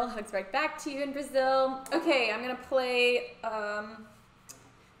Brazil. Hugs right back to you in Brazil. Okay, I'm gonna play.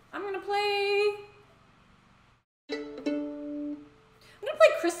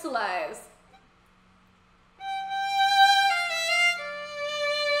 like crystallize.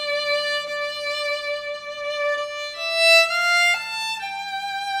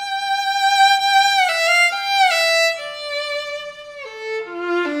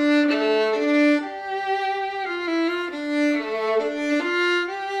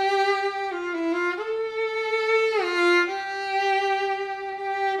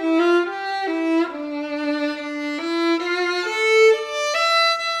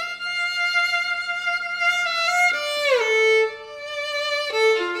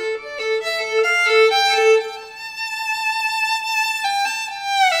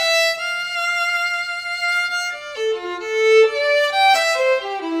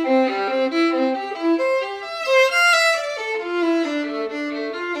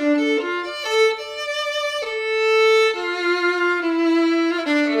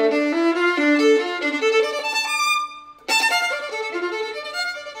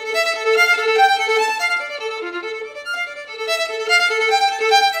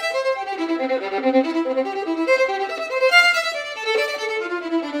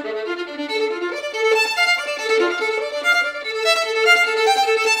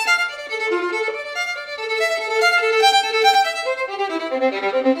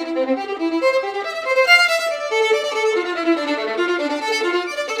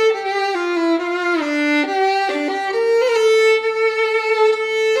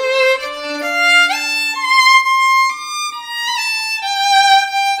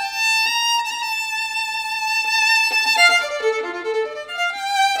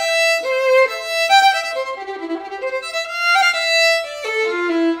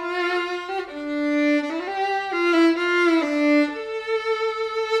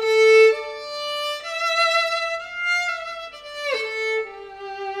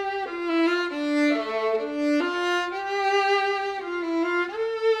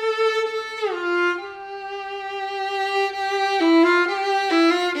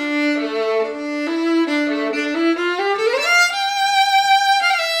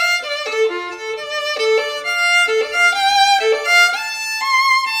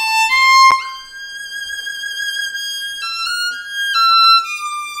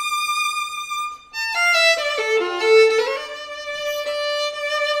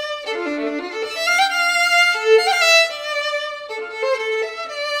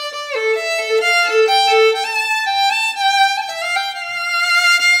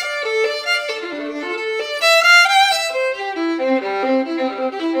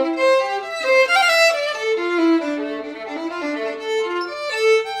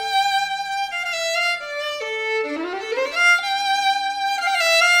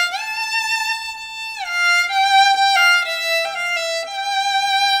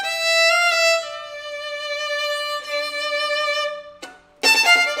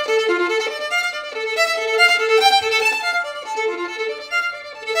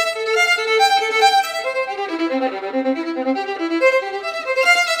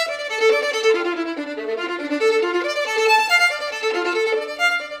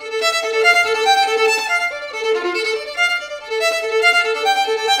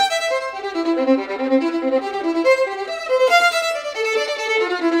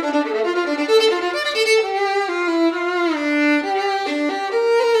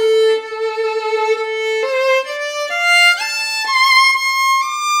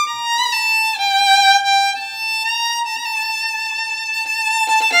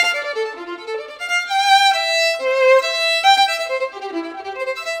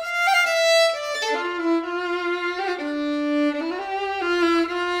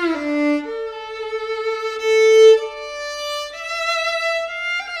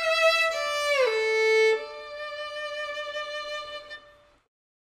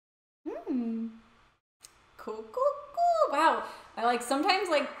 Cool, cool, cool. Wow. I like sometimes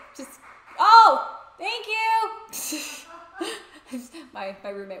like just, oh, thank you. my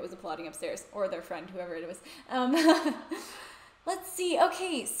roommate was applauding upstairs, or their friend, whoever it was. Let's see.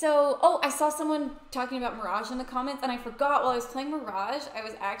 Okay, so, oh, I saw someone talking about Mirage in the comments, and I forgot while I was playing Mirage, I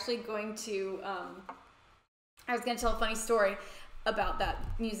was actually going to, tell a funny story about that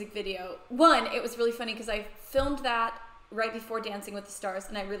music video. One, it was really funny because I filmed that right before Dancing with the Stars,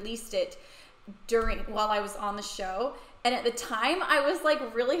 and I released it while I was on the show. And at the time, I was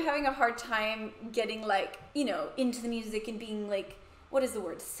like really having a hard time getting like, you know, into the music and being like, what is the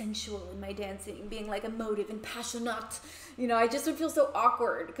word? Sensual in my dancing, being like emotive and passionate. You know, I just would feel so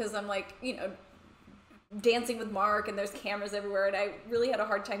awkward because I'm like, you know, dancing with Mark and there's cameras everywhere, and I really had a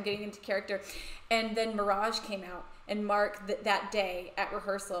hard time getting into character. And then Mirage came out, and Mark that day at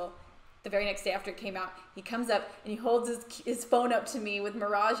rehearsal the very next day after it came out, he comes up and he holds his phone up to me with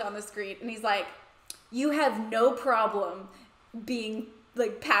Mirage on the screen, and he's like, you have no problem being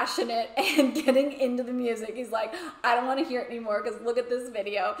like passionate and getting into the music. He's like, I don't want to hear it anymore because look at this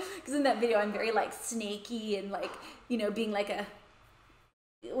video. Because in that video, I'm very like snaky and like, you know, being like a,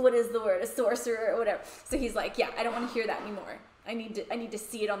 what is the word, a sorcerer or whatever. So he's like, yeah, I don't want to hear that anymore. I need to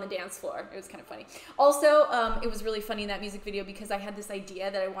see it on the dance floor. It was kind of funny. Also, it was really funny in that music video because I had this idea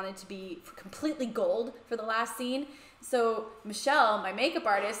that I wanted to be completely gold for the last scene. So Michelle, my makeup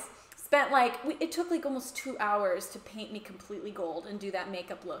artist, spent like, it took like almost 2 hours to paint me completely gold and do that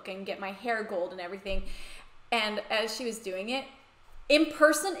makeup look and get my hair gold and everything. And as she was doing it, in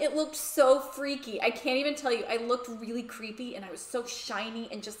person, it looked so freaky. I can't even tell you. I looked really creepy and I was so shiny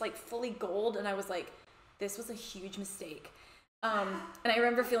and just like fully gold. And I was like, this was a huge mistake. And I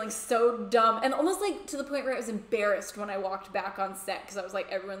remember feeling so dumb and almost like to the point where I was embarrassed when I walked back on set because I was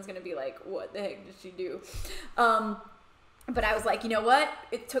like, everyone's going to be like, what the heck did she do? But I was like, you know what?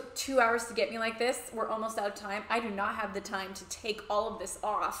 It took 2 hours to get me like this. We're almost out of time. I do not have the time to take all of this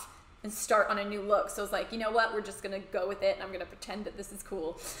off and start on a new look. So I was like, you know what? We're just going to go with it and I'm going to pretend that this is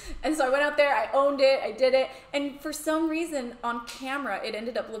cool. And so I went out there, I owned it, I did it. And for some reason on camera, it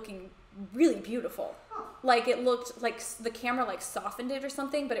ended up looking really beautiful. Like it looked like the camera like softened it or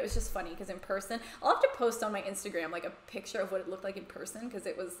something, but it was just funny because in person, I'll have to post on my Instagram like a picture of what it looked like in person because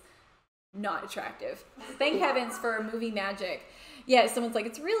it was not attractive. Thank heavens for movie magic. Yeah, someone's like,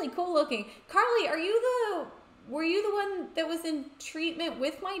 it's really cool looking. Carly, were you the one that was in treatment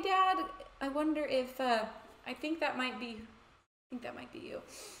with my dad? I wonder if, I think that might be you.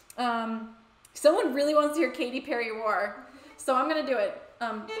 Someone really wants to hear Katy Perry War, so I'm gonna do it.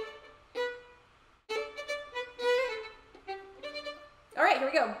 All right, here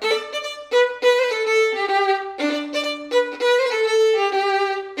we go.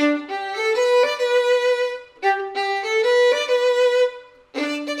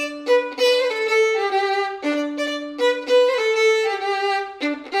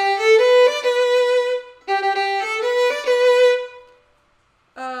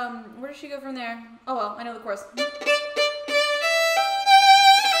 Where does she go from there? Oh well, I know the chorus.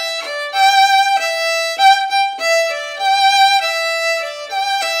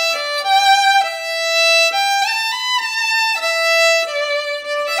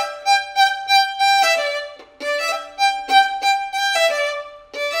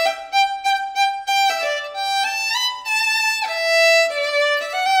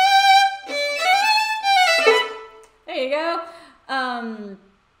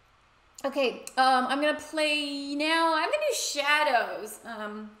 Okay, I'm gonna play now. I'm gonna do shadows.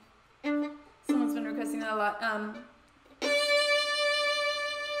 Someone's been requesting that a lot.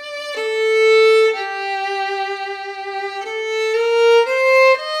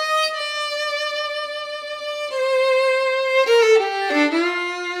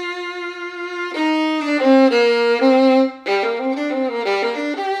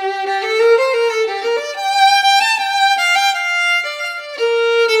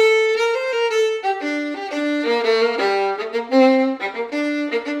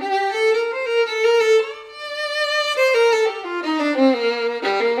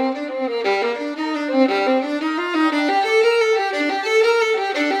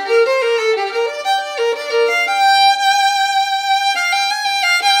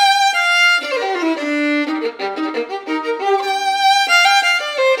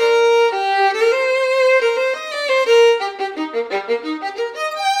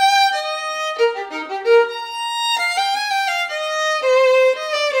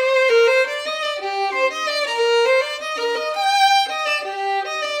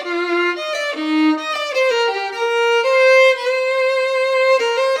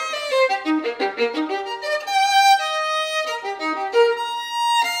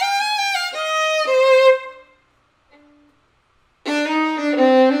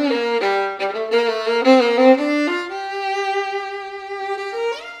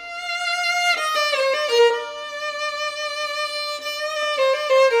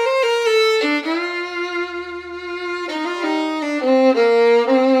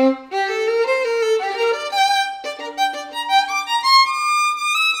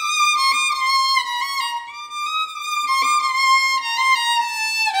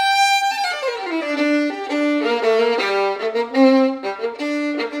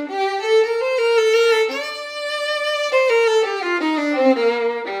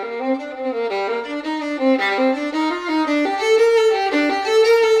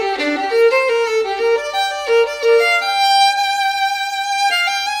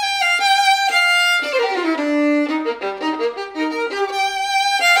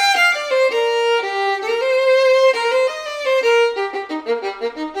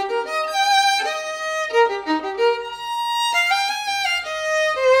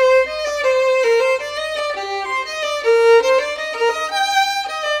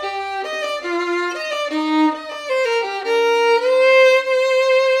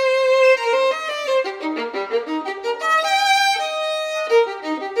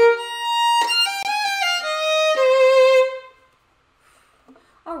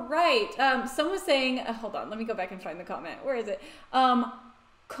 someone was saying, hold on, let me go back and find the comment. Where is it?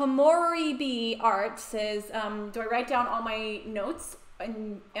 Komori B Art says, do I write down all my notes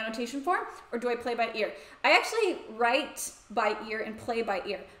in annotation form, or do I play by ear? I actually write by ear and play by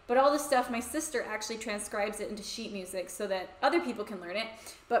ear, but all this stuff, my sister actually transcribes it into sheet music so that other people can learn it.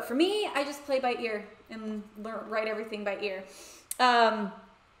 But for me, I just play by ear and write everything by ear.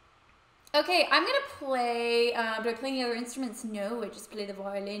 Okay, I'm gonna play, do I play any other instruments? No, I just play the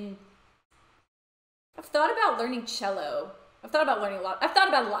violin. I've thought about learning cello. I've thought about learning a lot. I've thought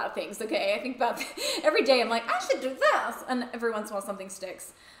about a lot of things, okay? I think about every day I'm like, I should do this. And every once in a while something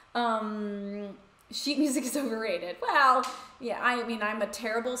sticks. Sheet music is overrated. Well, yeah, I mean, I'm a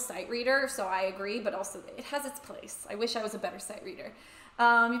terrible sight reader, so I agree, but also it has its place. I wish I was a better sight reader.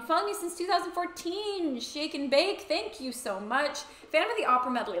 You've followed me since 2014. Shake and Bake, thank you so much. Phantom of the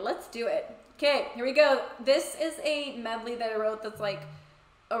Opera medley, let's do it. Okay, here we go. This is a medley that I wrote that's like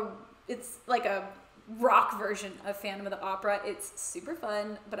it's like a rock version of Phantom of the Opera. It's super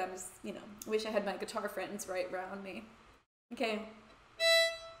fun, but I'm just, you know, wish I had my guitar friends right around me. Okay.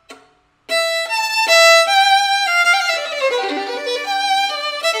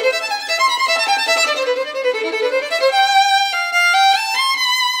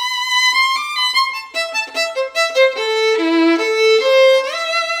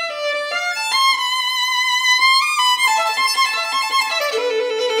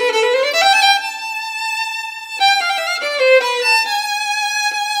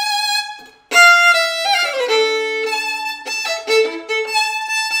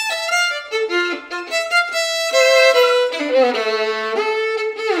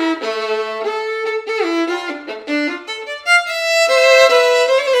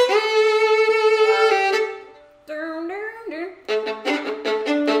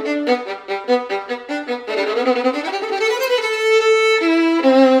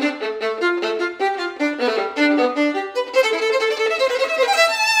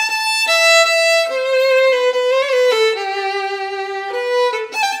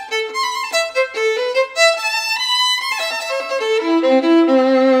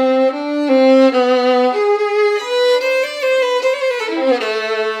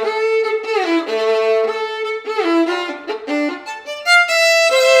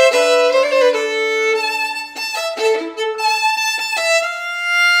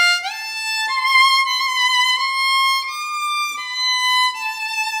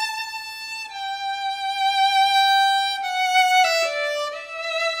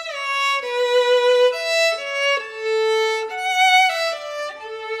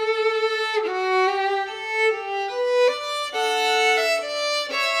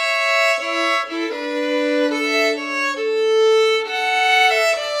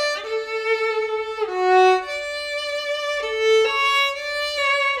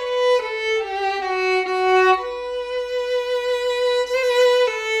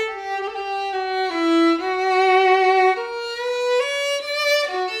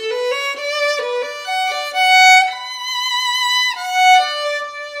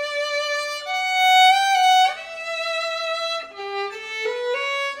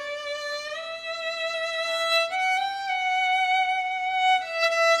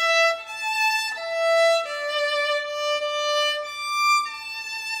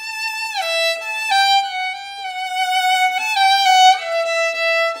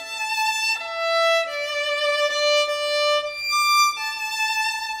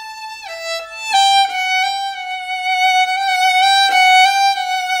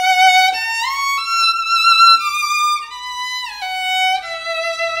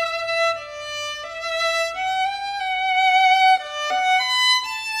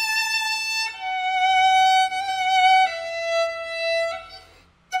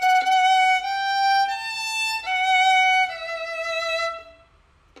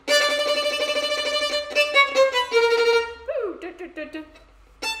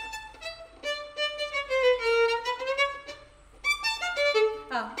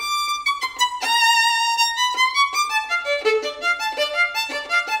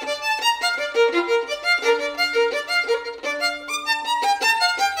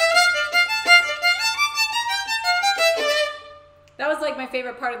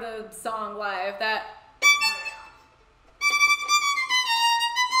 Favorite part of the song live, that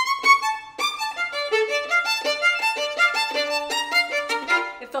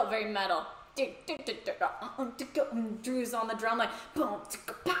it felt very metal. Drew's on the drum like boom,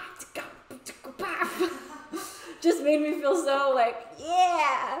 just made me feel so like,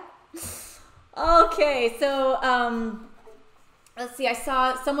 yeah. Okay, so let's see, I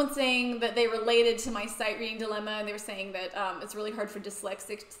saw someone saying that they related to my sight reading dilemma, and they were saying that it's really hard for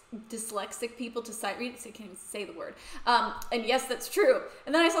dyslexic people to sight read, so I can't even say the word. And yes, that's true.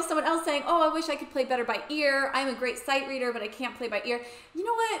 And then I saw someone else saying, oh, I wish I could play better by ear. I'm a great sight reader, but I can't play by ear. You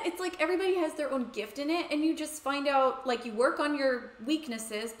know what? It's like everybody has their own gift in it, and you just find out, like, you work on your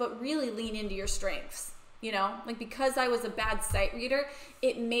weaknesses, but really lean into your strengths. You know, like, because I was a bad sight reader,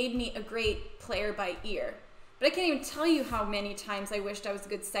 it made me a great player by ear. But I can't even tell you how many times I wished I was a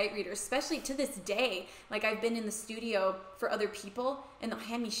good sight reader, especially to this day. Like, I've been in the studio for other people, and they'll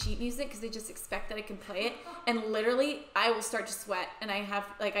hand me sheet music because they just expect that I can play it. And literally, I will start to sweat, and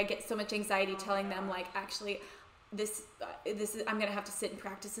I get so much anxiety telling them, like, actually, this is, I'm gonna have to sit and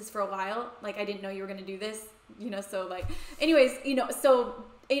practice this for a while. Like, I didn't know you were gonna do this, you know. So, like, anyways, you know, so.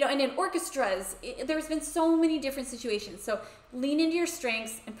 You know, and in orchestras, there's been so many different situations. So lean into your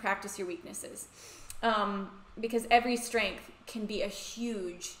strengths and practice your weaknesses. Because every strength can be a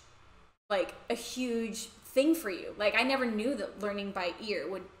huge thing for you. Like, I never knew that learning by ear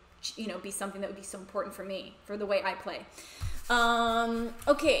would, you know, be something that would be so important for me, for the way I play.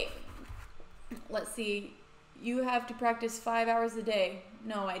 Okay, let's see. You have to practice 5 hours a day.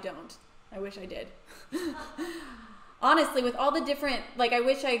 No, I don't. I wish I did. Honestly, with all the different, like, I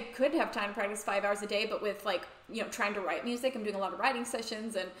wish I could have time to practice 5 hours a day, but with, like, you know, trying to write music, I'm doing a lot of writing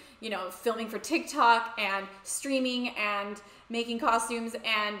sessions and, you know, filming for TikTok and streaming and making costumes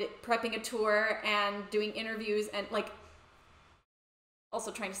and prepping a tour and doing interviews and, like,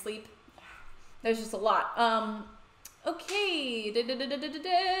 also trying to sleep. There's just a lot. Okay.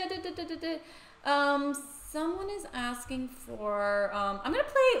 Someone is asking for, I'm going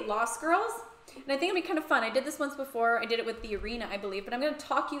to play Lost Girls. And I think it'd be kind of fun. I did this once before. I did it with the arena, I believe. But I'm going to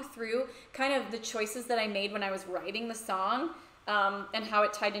talk you through kind of the choices that I made when I was writing the song, and how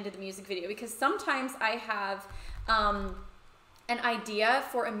it tied into the music video. Because sometimes I have an idea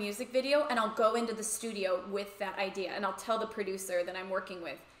for a music video, and I'll go into the studio with that idea. And I'll tell the producer that I'm working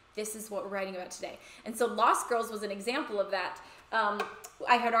with, this is what we're writing about today. And so Lost Girls was an example of that.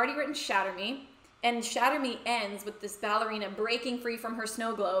 I had already written Shatter Me. And Shatter Me ends with this ballerina breaking free from her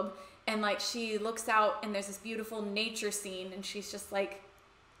snow globe. And, like, she looks out and there's this beautiful nature scene, and she's just like,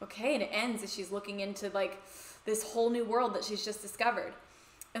 okay, and it ends as she's looking into, like, this whole new world that she's just discovered.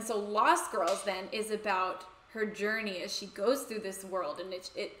 And so Lost Girls then is about her journey as she goes through this world, and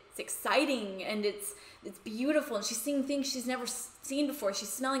it's exciting and it's beautiful, and she's seeing things she's never seen before. She's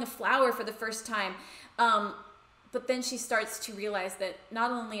smelling a flower for the first time. But then she starts to realize that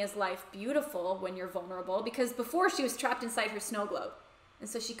not only is life beautiful when you're vulnerable, because before she was trapped inside her snow globe. And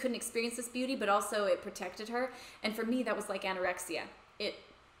so she couldn't experience this beauty, but also it protected her. And for me, that was like anorexia. It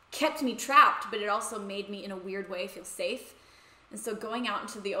kept me trapped, but it also made me, in a weird way, feel safe. And so going out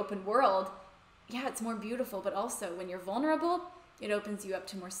into the open world, yeah, it's more beautiful, but also when you're vulnerable, it opens you up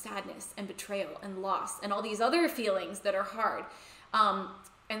to more sadness and betrayal and loss and all these other feelings that are hard.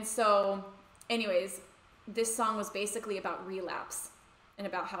 And so, anyways, this song was basically about relapse. And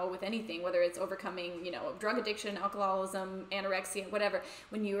about how with anything, whether it's overcoming, you know, drug addiction, alcoholism, anorexia, whatever,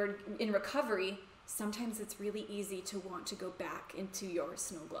 when you're in recovery, sometimes it's really easy to want to go back into your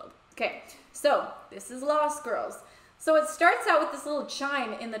snow globe. Okay, so this is Lost Girls. So it starts out with this little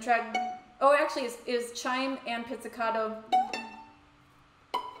chime in the track. Oh, actually, it is chime and pizzicato.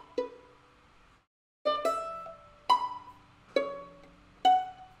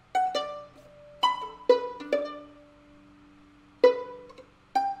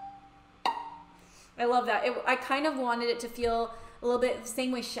 I love that. I kind of wanted it to feel a little bit the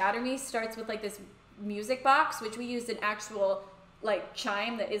same way Shatter Me starts with, like, this music box, which we used an actual, like,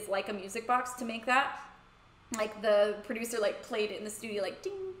 chime that is like a music box to make that. Like, the producer, like, played it in the studio, like,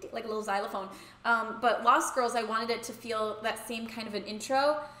 ding, ding, like a little xylophone. But Lost Girls, I wanted it to feel that same kind of an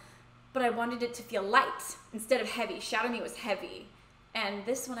intro, but I wanted it to feel light instead of heavy. Shatter Me was heavy. And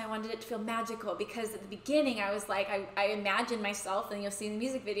this one, I wanted it to feel magical, because at the beginning, I was like, I imagined myself, and you'll see in the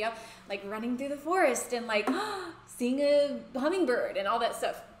music video, like, running through the forest and, like, seeing a hummingbird and all that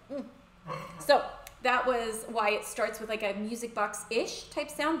stuff. So that was why it starts with, like, a music box-ish type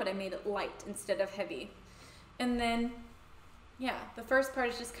sound, but I made it light instead of heavy. And then, yeah, the first part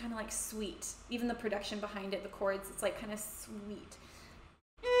is just kind of, like, sweet. Even the production behind it, the chords, it's, like, kind of sweet.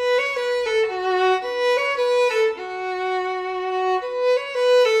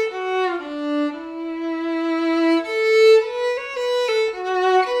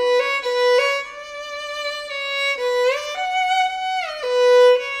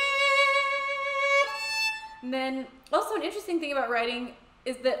 About writing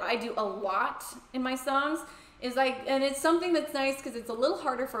is that I do a lot in my songs, and it's something that's nice because it's a little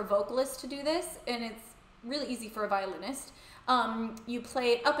harder for a vocalist to do this, and really easy for a violinist. You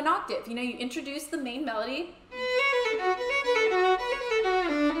play it up an octave. You know, you introduce the main melody.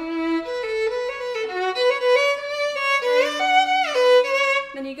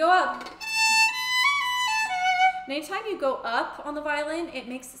 Then you go up. And anytime you go up on the violin, it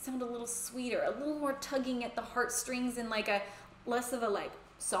makes it sound a little sweeter, a little more tugging at the heartstrings in like a less of a like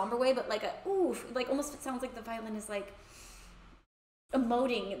somber way, but like a oof, like almost it sounds like the violin is like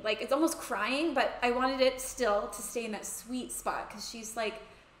emoting, like it's almost crying, but I wanted it still to stay in that sweet spot because she's like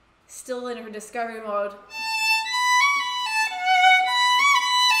still in her discovery mode.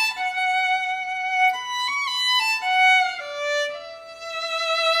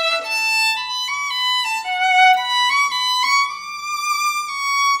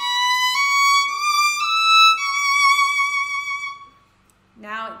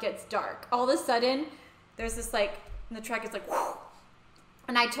 Now it gets dark. All of a sudden, there's this like, and the track is like, whoo.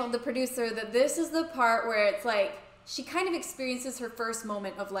 And I told the producer that this is the part where it's like, she kind of experiences her first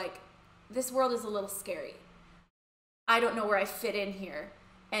moment of like, this world is a little scary. I don't know where I fit in here.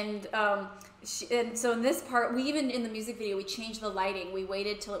 And so in this part, we even in the music video, we changed the lighting. We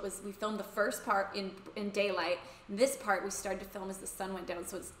waited till we filmed the first part in daylight. In this part, we started to film as the sun went down,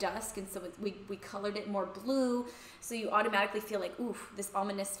 so it's dusk, and so we colored it more blue, so you automatically feel like, oof, this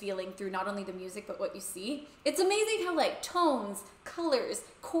ominous feeling through not only the music, but what you see. It's amazing how like tones, colors,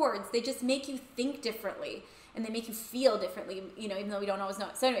 chords, they just make you think differently, and they make you feel differently, you know, even though we don't always know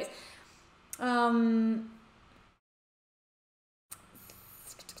it. So anyways,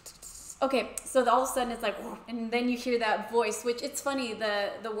 okay, so all of a sudden it's like, and then you hear that voice, which it's funny,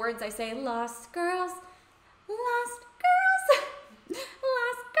 the words I say, lost girls, lost girls,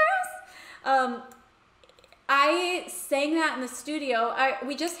 lost girls. I sang that in the studio.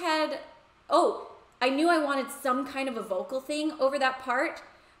 We just had, I knew I wanted some kind of a vocal thing over that part,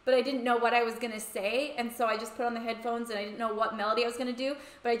 but I didn't know what I was going to say, and so I just put on the headphones, and I didn't know what melody I was going to do,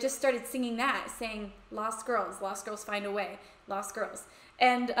 but I just started singing that, saying, lost girls find a way, lost girls.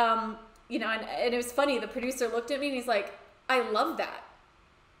 And, you know, and it was funny, the producer looked at me, and he's like, I love that.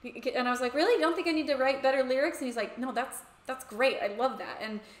 And I was like, really? You don't think I need to write better lyrics? And he's like, no, that's great. I love that.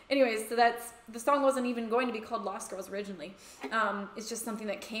 And anyways, so the song wasn't even going to be called Lost Girls originally. It's just something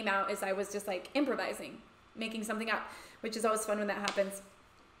that came out as I was just like improvising, making something up, which is always fun when that happens.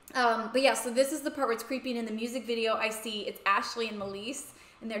 But yeah, so this is the part where it's creepy. In the music video, I see it's Ashley and Melise,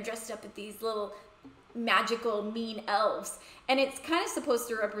 and they're dressed up as these little magical, mean elves. And it's kind of supposed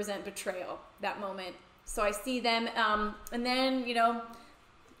to represent betrayal, that moment. So I see them, and then, you know,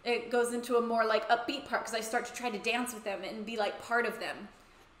 it goes into a more like upbeat part because I start to try to dance with them and be like part of them.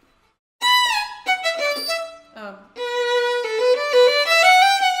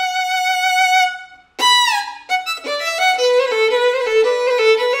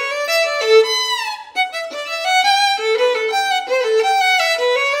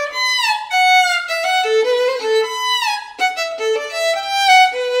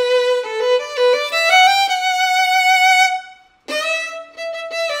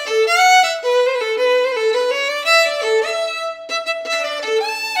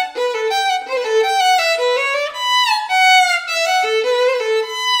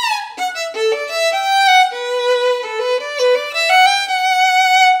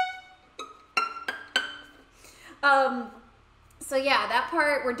 So yeah, that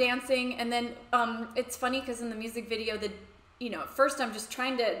part we're dancing, and then it's funny because in the music video, at first I'm just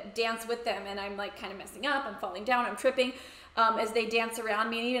trying to dance with them, and I'm like kind of messing up, I'm falling down, I'm tripping as they dance around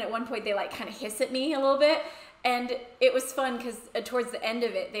me, and even at one point they like kind of hiss at me a little bit, and it was fun because towards the end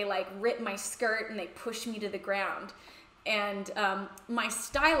of it, they like rip my skirt and they push me to the ground, and my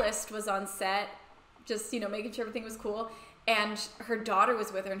stylist was on set, just making sure everything was cool, and her daughter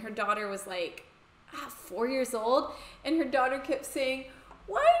was with her, and her daughter was like 4 years old, and her daughter kept saying,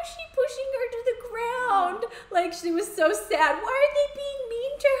 why is she pushing her to the ground? Like, she was so sad. Why are they being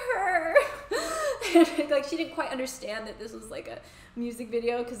mean to her? Like, she didn't quite understand that this was like a music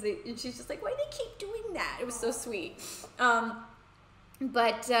video, and she's just like, why do they keep doing that? It was so sweet.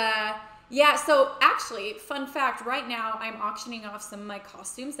 Yeah, so actually, fun fact, right now I'm auctioning off some of my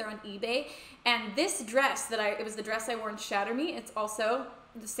costumes. They're on eBay, and this dress it was the dress I wore in Shatter Me. It's also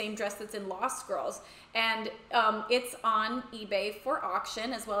the same dress that's in Lost Girls, and it's on eBay for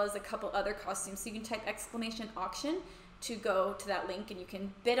auction, as well as a couple other costumes. So you can type !auction to go to that link, and you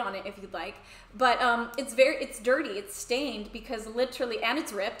can bid on it if you'd like. But it's dirty, it's stained, because literally, and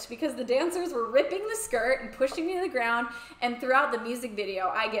it's ripped, because the dancers were ripping the skirt and pushing me to the ground. And throughout the music video,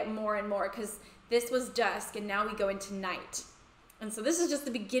 I get more and more, because this was dusk, and now we go into night. And so this is just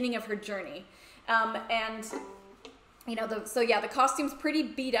the beginning of her journey. And you know, so yeah, the costume's pretty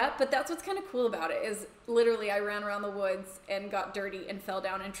beat up, but that's what's kind of cool about it is literally I ran around the woods and got dirty and fell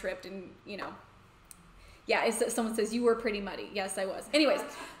down and tripped and, you know, yeah, someone says you were pretty muddy. Yes, I was. Anyways,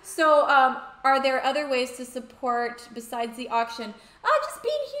 so are there other ways to support besides the auction? Just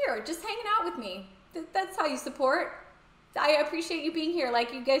being here, just hanging out with me. That's how you support. I appreciate you being here.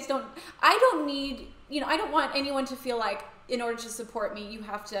 Like, you guys don't, I don't need, you know, I don't want anyone to feel like in order to support me, you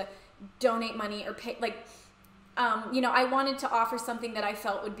have to donate money or pay, like, you know, I wanted to offer something that I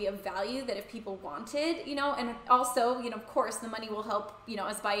felt would be of value, that if people wanted, you know, and also, you know, of course, the money will help, you know,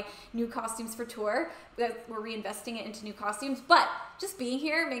 us buy new costumes for tour. That we're reinvesting it into new costumes. But just being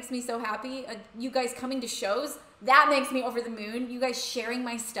here makes me so happy. You guys coming to shows, that makes me over the moon. You guys sharing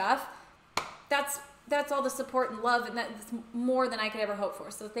my stuff, that's all the support and love, and that's more than I could ever hope for.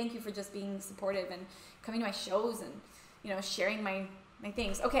 So thank you for just being supportive and coming to my shows and, you know, sharing my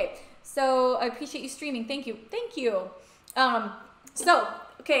things. Okay, so I appreciate you streaming. Thank you. Thank you. So,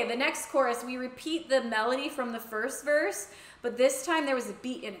 okay, the next chorus, we repeat the melody from the first verse, but this time there was a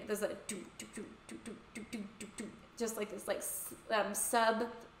beat in it. There's a do, do, do, do, do, do, do, do, do, just like this, like sub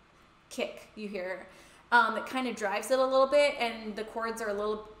kick you hear that kind of drives it a little bit, and the chords are a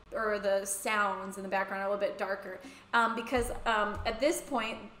little, or the sounds in the background are a little bit darker, because at this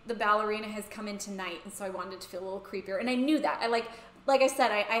point the ballerina has come in tonight, and so I wanted it to feel a little creepier, and I knew that. Like I said,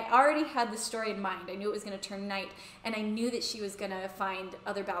 I already had the story in mind. I knew it was going to turn night, and I knew that she was going to find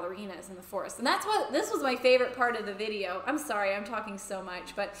other ballerinas in the forest, and this was my favorite part of the video. I'm sorry, I'm talking so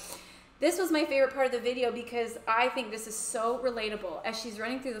much, but this was my favorite part of the video because I think this is so relatable. As she's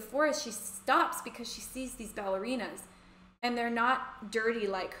running through the forest, she stops because she sees these ballerinas, and they're not dirty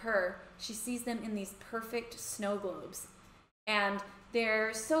like her. She sees them in these perfect snow globes, and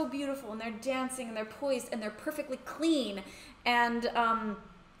they're so beautiful, and they're dancing, and they're poised, and they're perfectly clean. And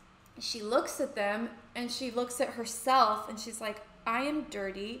she looks at them, and she looks at herself, and she's like, I am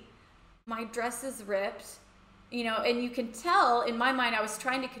dirty. My dress is ripped. You know, and you can tell, in my mind, I was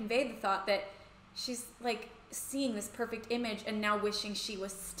trying to convey the thought that she's like seeing this perfect image and now wishing she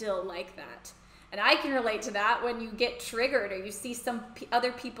was still like that. And I can relate to that when you get triggered, or you see some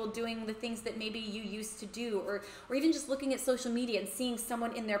other people doing the things that maybe you used to do, or even just looking at social media and seeing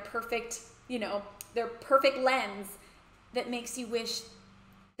someone in their perfect, you know, their perfect lens that makes you wish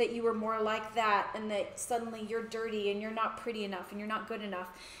that you were more like that, and that suddenly you're dirty and you're not pretty enough and you're not good enough,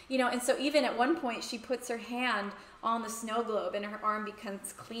 you know. And so even at one point she puts her hand on the snow globe and her arm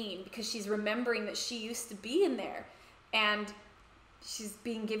becomes clean because she's remembering that she used to be in there, and she's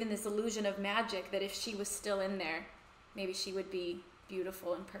being given this illusion of magic that if she was still in there, maybe she would be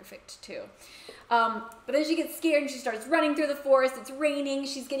beautiful and perfect too. But then she gets scared and she starts running through the forest. It's raining.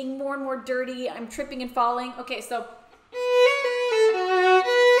 She's getting more and more dirty. I'm tripping and falling. Okay, so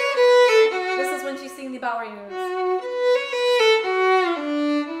this is when she's singing the ballerina moves.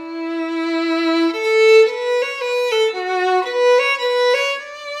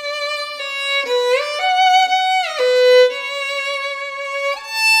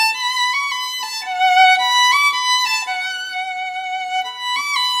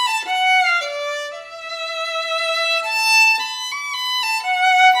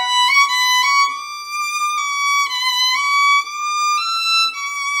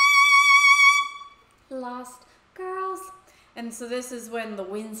 So this is when the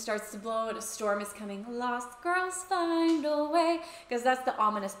wind starts to blow and a storm is coming. Lost girls find a way, because that's the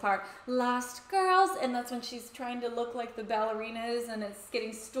ominous part. Lost girls, and that's when she's trying to look like the ballerinas, and it's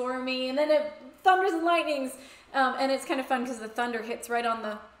getting stormy, and then it thunders and lightnings, and it's kind of fun because the thunder hits right on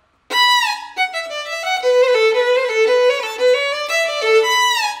the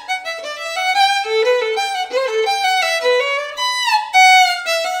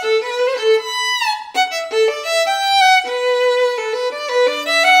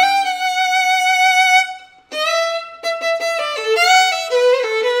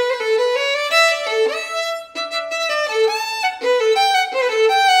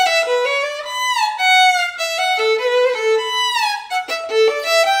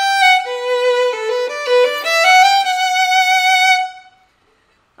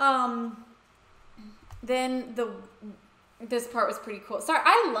this part was pretty cool. Sorry,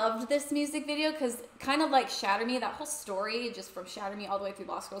 I loved this music video because kind of like Shatter Me, that whole story, just from Shatter Me all the way through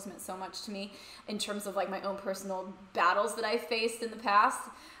Lost Girls, meant so much to me in terms of like my own personal battles that I faced in the past.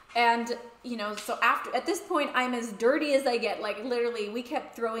 And, you know, so at this point, I'm as dirty as I get. Like, literally, we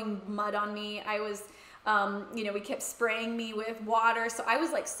kept throwing mud on me. I was, you know, we kept spraying me with water. So I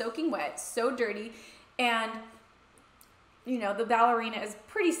was like soaking wet, so dirty. And, you know, the ballerina is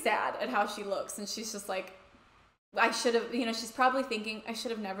pretty sad at how she looks. And she's just like, I should have, you know, she's probably thinking, I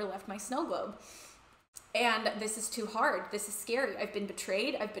should have never left my snow globe. And this is too hard. This is scary. I've been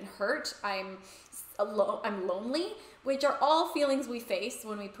betrayed. I've been hurt. I'm alone. I'm lonely, which are all feelings we face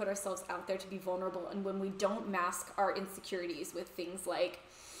when we put ourselves out there to be vulnerable and when we don't mask our insecurities with things like,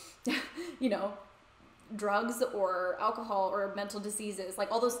 you know, drugs or alcohol or mental diseases.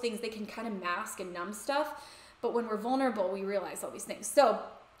 Like all those things, they can kind of mask and numb stuff. But when we're vulnerable, we realize all these things. So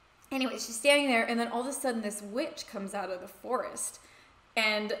anyway, she's standing there, and then all of a sudden this witch comes out of the forest.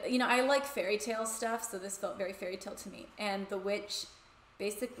 And, you know, I like fairy tale stuff, so this felt very fairy tale to me. And the witch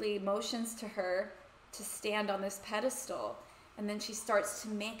basically motions to her to stand on this pedestal. And then she starts to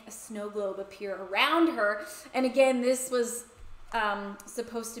make a snow globe appear around her. And again, this was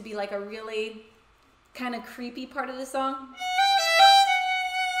supposed to be like a really kind of creepy part of the song.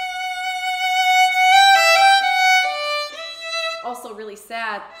 Also really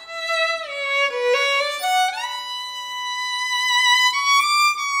sad.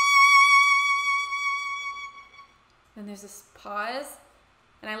 Then there's this pause,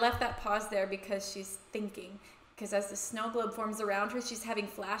 and I left that pause there because she's thinking. Because as the snow globe forms around her, she's having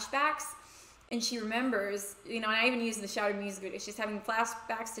flashbacks, and she remembers, you know, and I even used the Shatter Me music video, she's having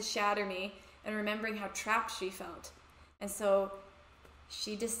flashbacks to Shatter Me and remembering how trapped she felt. And so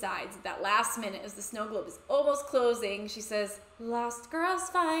she decides at that last minute, as the snow globe is almost closing, she says, "Lost girls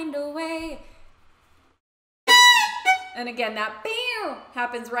find a way." And again, that bam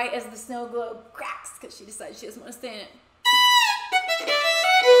happens right as the snow globe cracks because she decides she doesn't want to stay in it.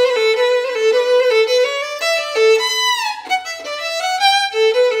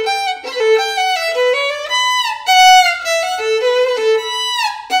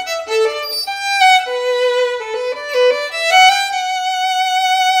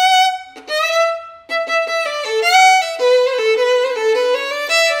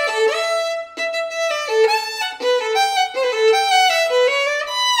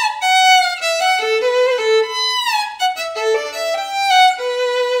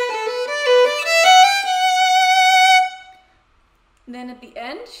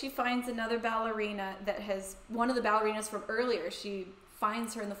 She finds another ballerina that has, one of the ballerinas from earlier, she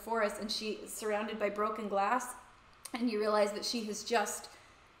finds her in the forest and she is surrounded by broken glass, and you realize that she has just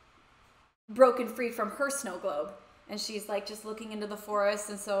broken free from her snow globe, and she's like just looking into the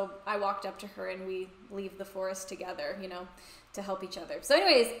forest. And so I walked up to her and we leave the forest together, you know, to help each other. So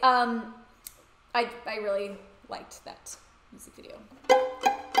anyways, I really liked that music video.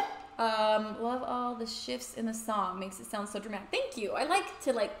 Love all the shifts in the song. Makes it sound so dramatic. Thank you. I like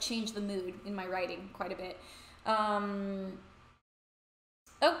to change the mood in my writing quite a bit.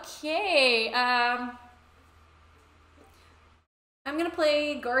 Okay. I'm going to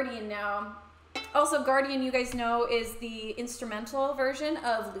play Guardian now. Also, Guardian, you guys know, is the instrumental version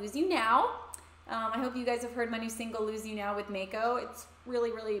of Lose You Now. I hope you guys have heard my new single, Lose You Now, with Mako. It's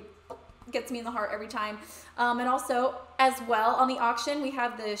really, really gets me in the heart every time. And also, as well, on the auction, we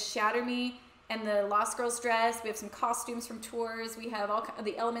have the Shatter Me and the Lost Girls dress. We have some costumes from tours. We have all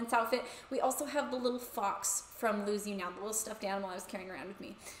the Elements outfit. We also have the little fox from Lose You Now, the little stuffed animal I was carrying around with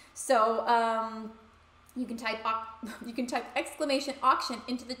me. So you can type exclamation auction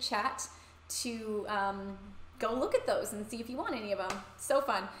into the chat to go look at those and see if you want any of them. So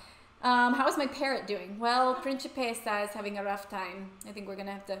fun. How is my parrot doing? Well, Principessa is having a rough time. I think we're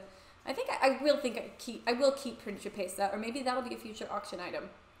gonna have to. I will keep Principessa, or maybe that'll be a future auction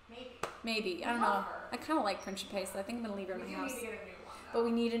item. Maybe. I don't know. I kind of like Principessa. I think I'm gonna leave her in my house. We need to get a new one, though. But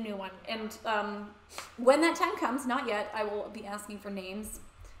we need a new one, and when that time comes, not yet, I will be asking for names.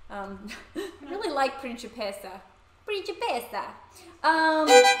 I really like Principessa.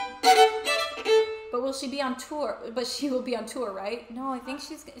 But will she be on tour? But she will be on tour, right? No, I think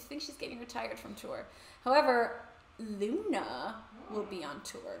she's getting retired from tour. However, Luna will be on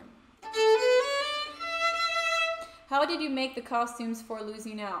tour. How did you make the costumes for Lose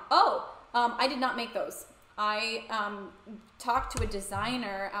You Now? Oh, I did not make those. I talked to a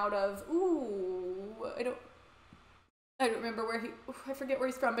designer out of I don't remember where I forget where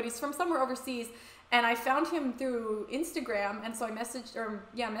he's from, but he's from somewhere overseas. And I found him through Instagram, and so I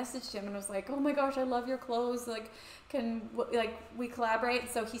messaged him and was like, "Oh my gosh, I love your clothes. Like, can we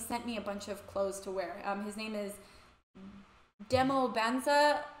collaborate?" So he sent me a bunch of clothes to wear. His name is Demo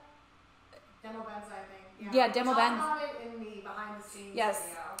Benza, I think. Yeah, Demo Benza. Talk about it in the behind the scenes Yes,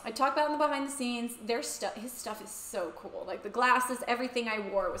 video. I talk about it in the behind the scenes. His stuff is so cool. Like the glasses, everything I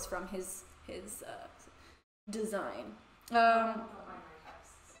wore was from his design.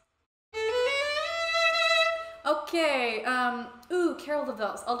 Okay, Carol of the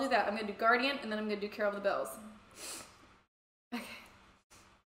Bells. I'll do that. I'm gonna do Guardian, and then I'm gonna do Carol of the Bells. Okay.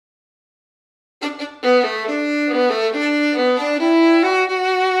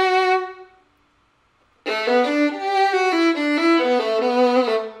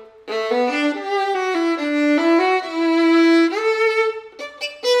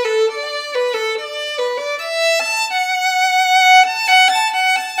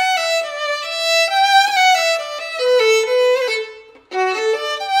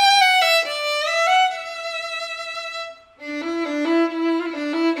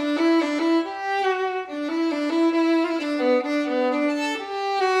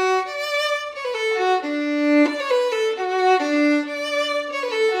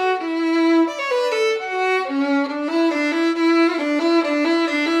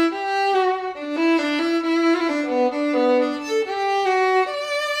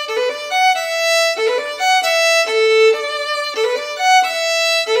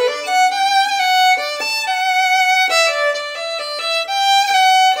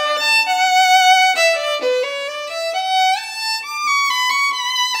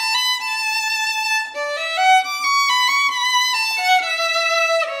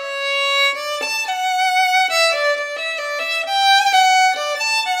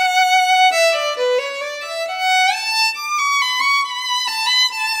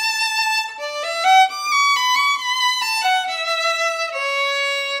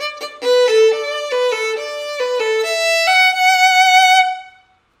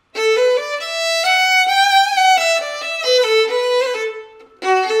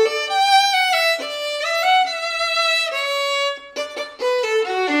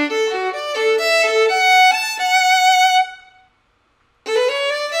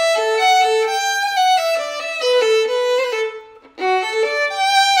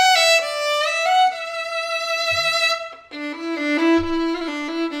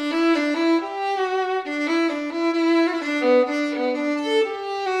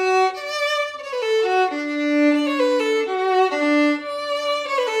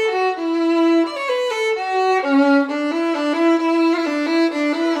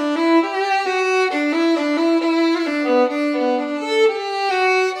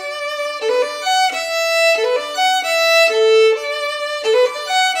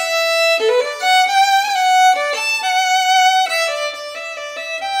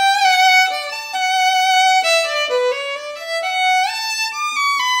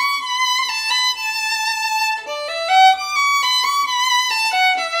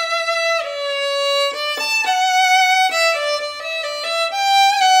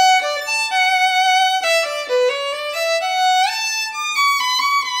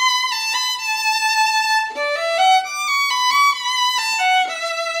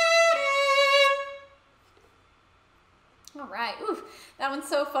 That one's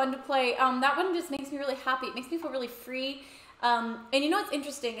so fun to play. That one just makes me really happy. It makes me feel really free. And you know what's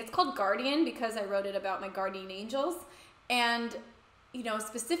interesting? It's called Guardian because I wrote it about my guardian angels. And, you know,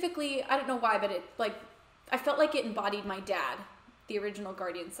 specifically, I don't know why, but I felt like it embodied my dad, the original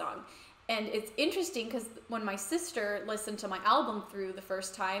Guardian song. And it's interesting because when my sister listened to my album through the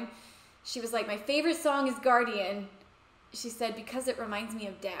first time, she was like, my favorite song is Guardian. She said, because it reminds me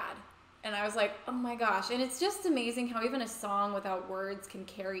of Dad. And I was like, oh my gosh. And it's just amazing how even a song without words can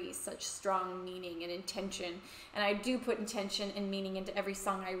carry such strong meaning and intention. And I do put intention and meaning into every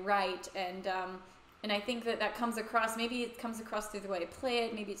song I write. And I think that comes across, maybe it comes across through the way I play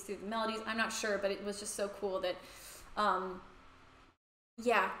it, maybe it's through the melodies, I'm not sure, but it was just so cool that,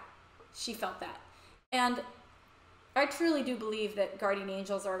 yeah, she felt that. And I truly do believe that guardian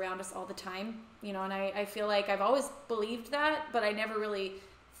angels are around us all the time, you know, and I feel like I've always believed that, but I never really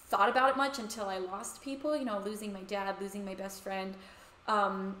thought about it much until I lost people, you know, losing my dad, losing my best friend,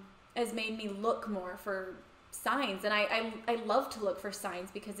 has made me look more for signs. And I love to look for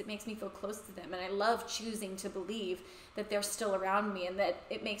signs because it makes me feel close to them. And I love choosing to believe that they're still around me and that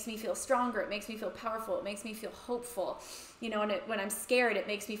it makes me feel stronger. It makes me feel powerful. It makes me feel hopeful, you know, and when I'm scared, it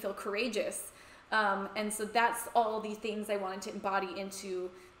makes me feel courageous. And so that's all the things I wanted to embody into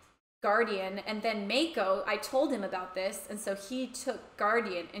Guardian. And then Mako, I told him about this, and so he took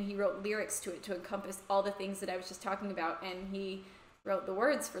Guardian and he wrote lyrics to it to encompass all the things that I was just talking about, and he wrote the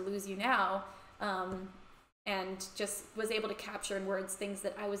words for Lose You Now, and just was able to capture in words things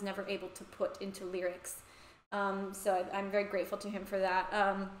that I was never able to put into lyrics. So I'm very grateful to him for that.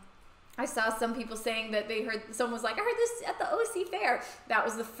 I saw some people saying that they heard, someone was like, I heard this at the OC Fair. That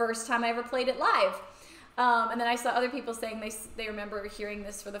was the first time I ever played it live. And then I saw other people saying they remember hearing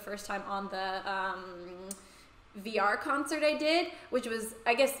this for the first time on the VR concert I did, which was,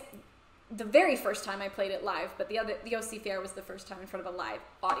 I guess, the very first time I played it live, but the OC Fair was the first time in front of a live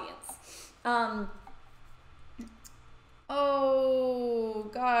audience. Oh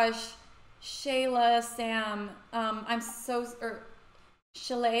gosh, Shayla, Sam,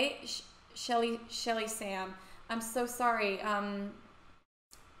 Shelly, Sam, I'm so sorry.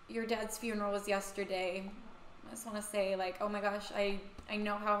 Your dad's funeral was yesterday. I just want to say, like, oh my gosh, I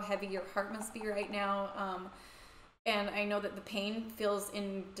know how heavy your heart must be right now. And I know that the pain feels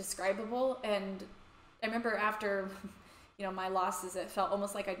indescribable. And I remember after, you know, my losses, it felt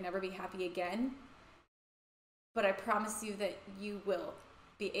almost like I'd never be happy again. But I promise you that you will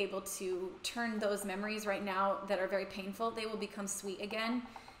be able to turn those memories right now that are very painful, they will become sweet again.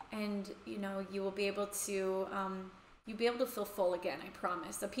 And, you know, you will be able to, you'll be able to feel full again, I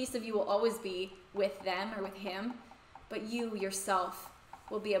promise. A piece of you will always be with them or with him, but you yourself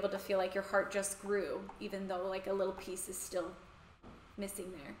will be able to feel like your heart just grew, even though like a little piece is still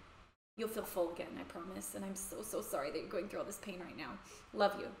missing there. You'll feel full again, I promise. And I'm so, so sorry that you're going through all this pain right now.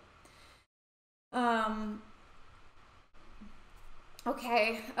 Love you.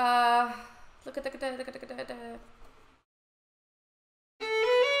 Okay. Look at the.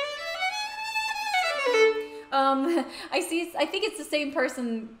 I think it's the same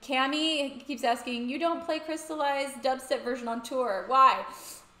person. Cami keeps asking, you don't play crystallized dubstep version on tour. Why?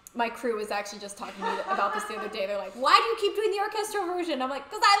 My crew was actually just talking to me about this the other day. They're like, why do you keep doing the orchestral version? I'm like,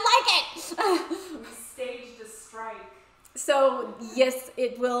 because I like it. We staged a strike. So, yes,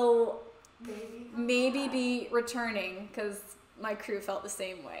 it will maybe be returning because my crew felt the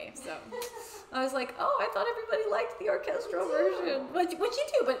same way. So I was like, oh, I thought everybody liked the orchestral version. Which you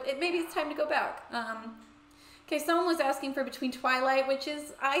do, but maybe it's time to go back. Okay, someone was asking for Between Twilight, which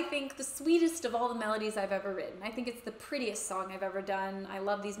is, I think, the sweetest of all the melodies I've ever written. I think it's the prettiest song I've ever done. I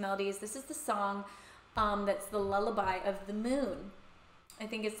love these melodies. This is the song that's the lullaby of the moon. I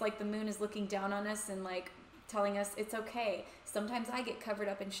think it's like the moon is looking down on us and like telling us it's okay. Sometimes I get covered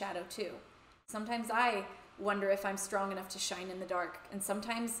up in shadow too. Sometimes I wonder if I'm strong enough to shine in the dark. And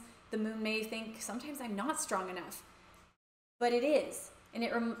sometimes the moon may think, sometimes I'm not strong enough. But it is.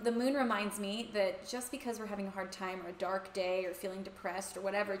 And the moon reminds me that just because we're having a hard time or a dark day or feeling depressed or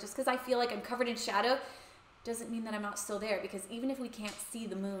whatever, just because I feel like I'm covered in shadow, doesn't mean that I'm not still there. Because even if we can't see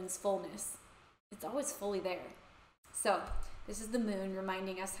the moon's fullness, it's always fully there. So this is the moon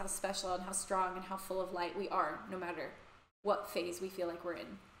reminding us how special and how strong and how full of light we are, no matter what phase we feel like we're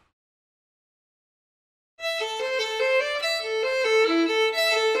in.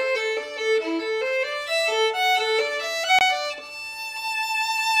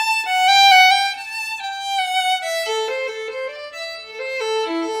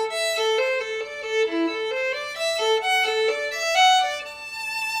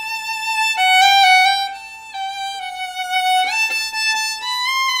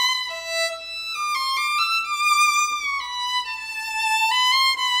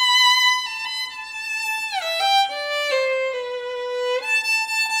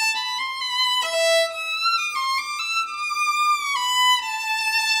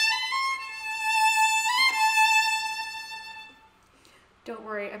 don't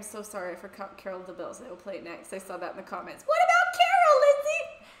worry. I'm so sorry. I forgot Carol of the Bells. I will play it next. I saw that in the comments. What about Carol,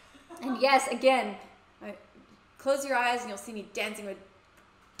 Lindsay? And yes, again, close your eyes and you'll see me dancing with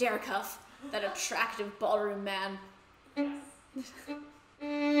Derek Huff, that attractive ballroom man.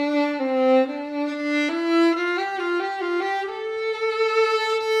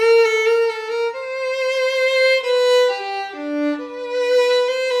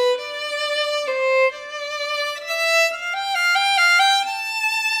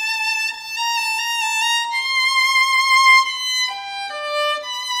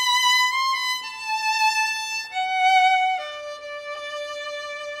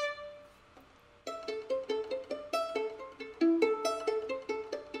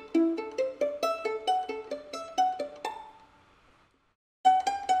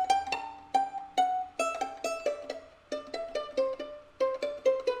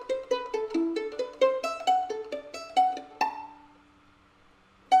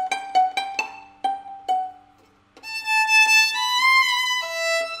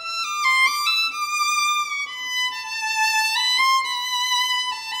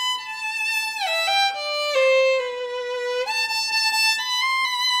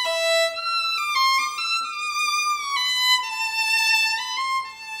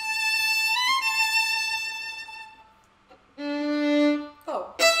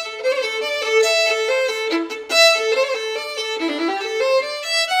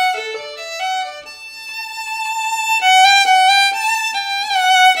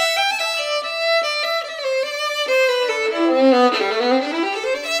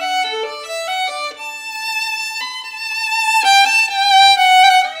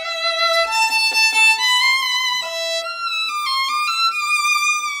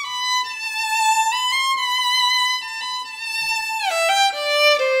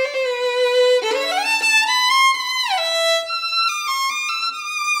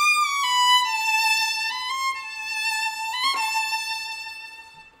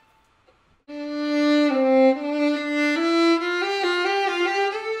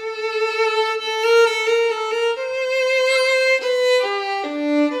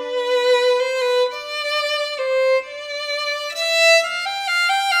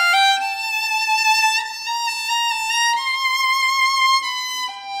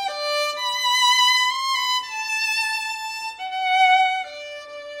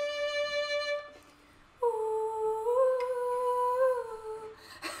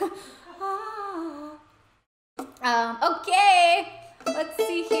 Okay, let's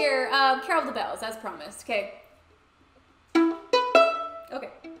see here. Carol of the Bells, as promised. Okay. Okay.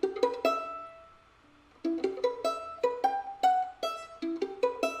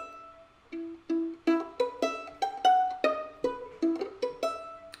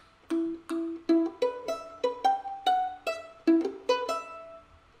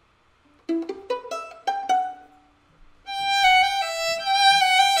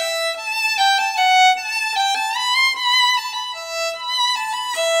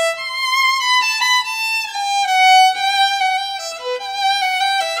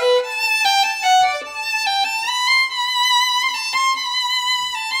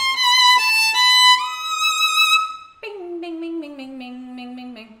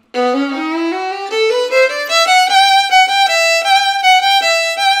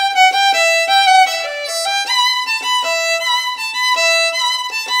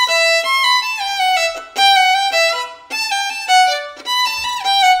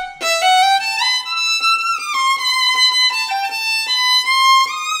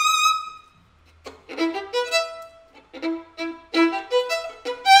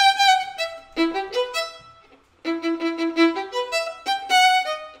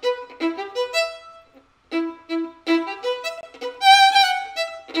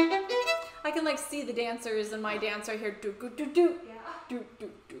 See the dancers and my dance right here. Do do do do. Yeah. Do do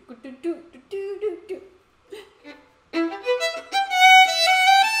do do do do do do do.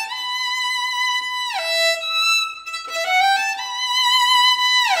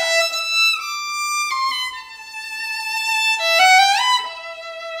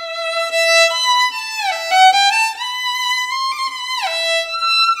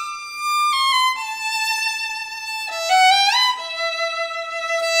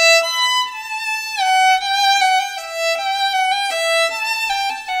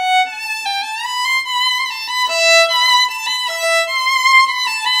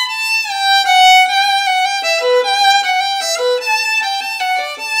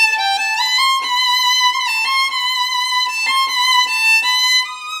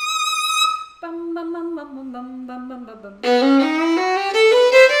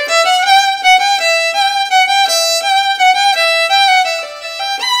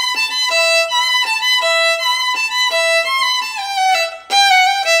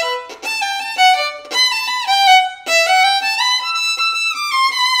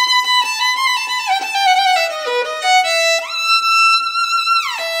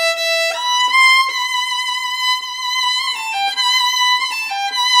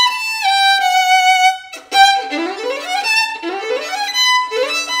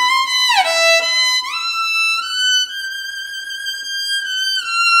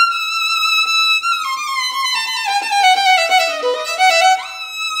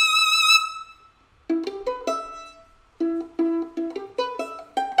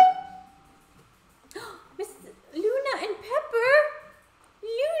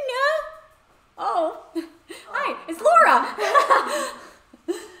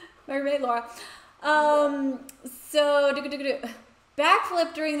 great, Laura. So,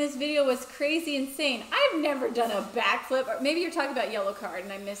 backflip during this video was crazy insane. I've never done a backflip. Or maybe you're talking about yellow card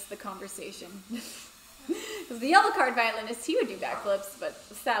and I missed the conversation. Because the yellow card violinist, he would do backflips, but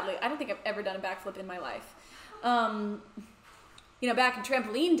sadly, I don't think I've ever done a backflip in my life. You know, back in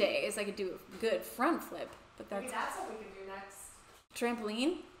trampoline days, I could do a good front flip, but Maybe that's what we can do next.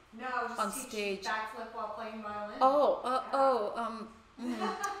 Trampoline? No, just on teach stage. backflip while playing violin.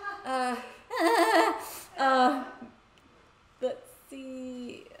 Let's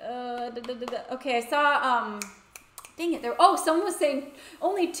see. Okay, I saw, dang it, someone was saying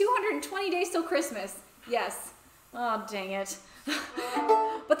only 220 days till Christmas. Yes. Oh, dang it.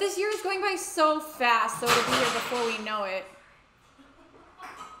 But this year is going by so fast, so it'll be here before we know it.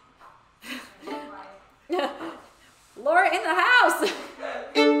 Laura in the house.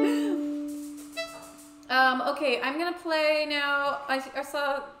 Okay, I'm gonna play now. I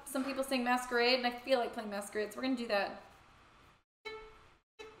saw some people saying Masquerade, and I feel like playing Masquerade, so we're gonna do that.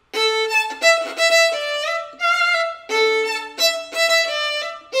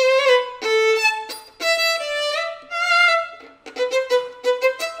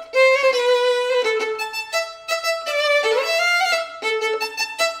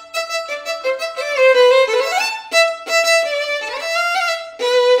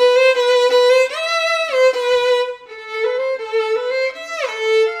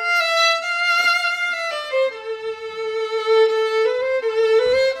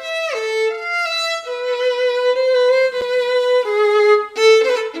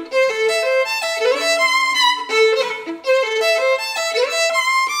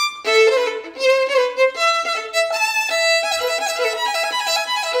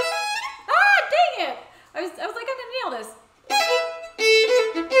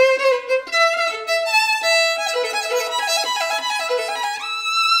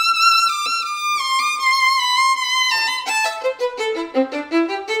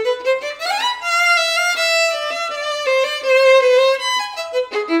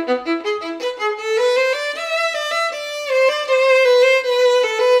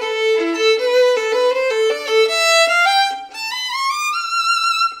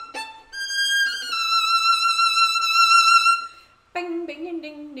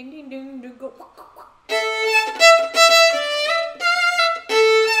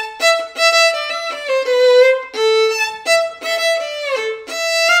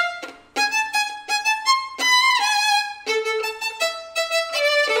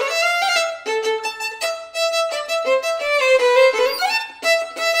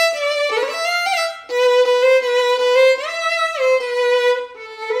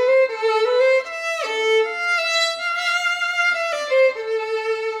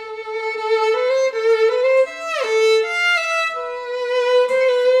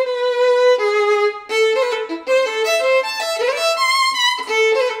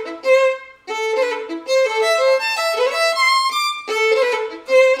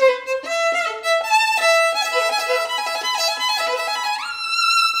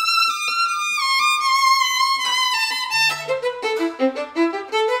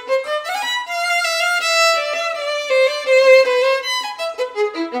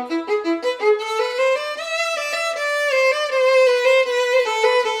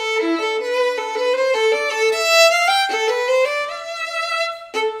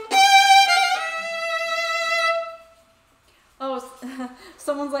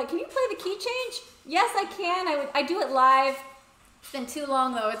 Someone's like, can you play the key change? Yes, I can. I do it live. It's been too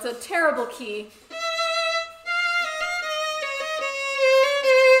long though. It's a terrible key.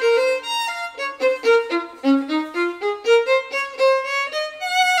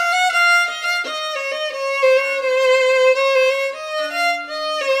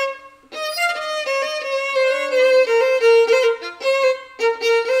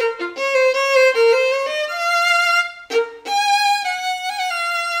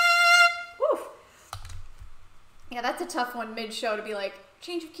 Tough one mid-show to be like,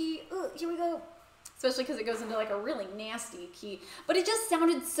 change of key, here we go. Especially because it goes into like a really nasty key. But it just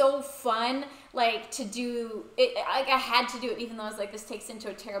sounded so fun, like to do it. Like I had to do it, even though I was like, this takes into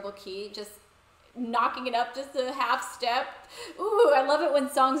a terrible key. Just knocking it up just a half step. Ooh, I love it when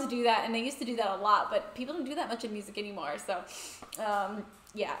songs do that, and they used to do that a lot, but people don't do that much in music anymore. So,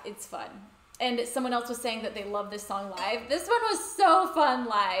 yeah, it's fun. And someone else was saying that they love this song live. This one was so fun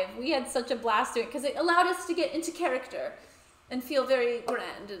live. We had such a blast doing it because it allowed us to get into character and feel very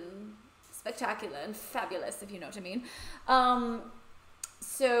grand and spectacular and fabulous, if you know what I mean.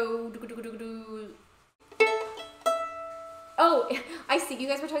 Oh, I see. You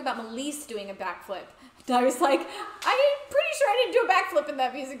guys were talking about Melise doing a backflip. And I was like, I'm pretty trying to do a backflip in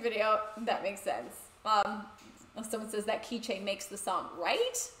that music video. That makes sense. Someone says that keychain makes the song,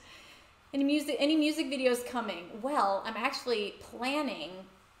 right? Any music videos coming? Well, I'm actually planning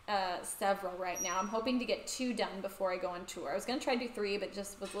several right now. I'm hoping to get 2 done before I go on tour. I was going to try to do 3, but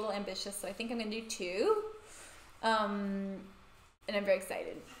just was a little ambitious, so I think I'm going to do 2. And I'm very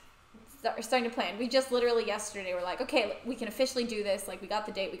excited. We're starting to plan. We just literally yesterday were like, okay, we can officially do this. Like, we got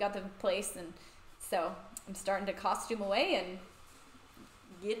the date, we got the place, and so I'm starting to costume away and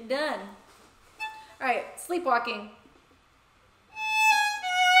get it done. All right, sleepwalking.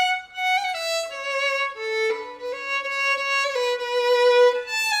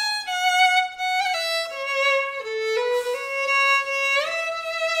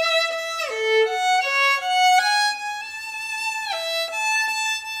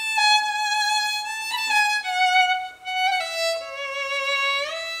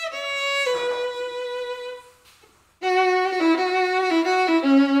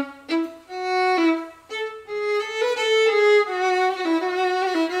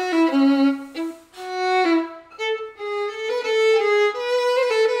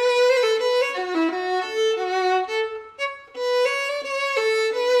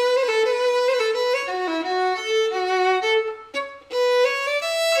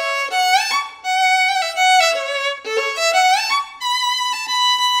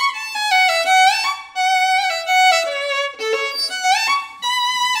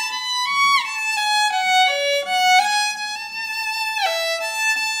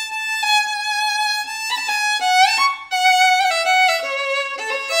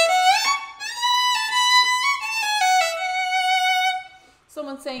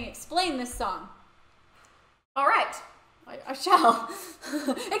 Saying, explain this song. All right, I shall.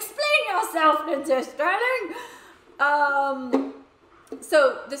 Explain yourself, Lindsey Stirling.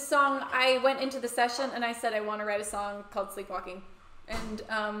 So this song, I went into the session and I said I want to write a song called Sleepwalking, and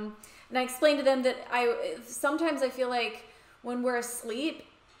I explained to them that sometimes I feel like when we're asleep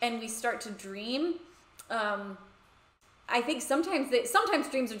and we start to dream, I think sometimes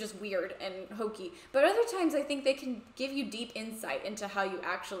dreams are just weird and hokey, but other times I think they can give you deep insight into how you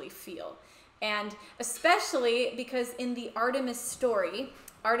actually feel. And especially because in the Artemis story,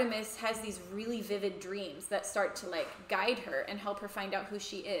 Artemis has these really vivid dreams that start to like guide her and help her find out who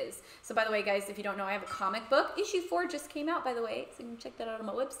she is. So by the way, guys, if you don't know, I have a comic book. Issue 4 just came out, by the way, so you can check that out on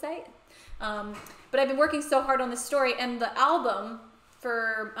my website. But I've been working so hard on this story, and the album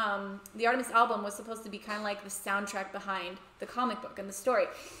for the Artemis album was supposed to be kind of like the soundtrack behind the comic book and the story.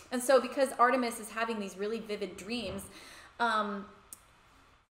 And so because Artemis is having these really vivid dreams, I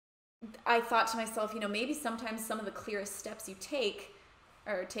thought to myself, you know, maybe sometimes some of the clearest steps you take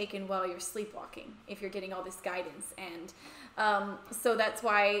are taken while you're sleepwalking, if you're getting all this guidance. And so that's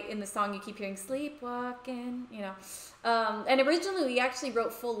why in the song you keep hearing sleepwalking, you know. And originally we actually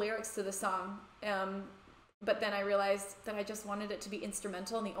wrote full lyrics to the song, but then I realized that I just wanted it to be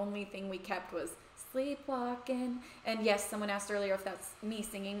instrumental, and the only thing we kept was sleepwalking. And yes, someone asked earlier if that's me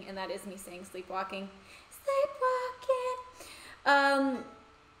singing, and that is me saying sleepwalking. Sleepwalking.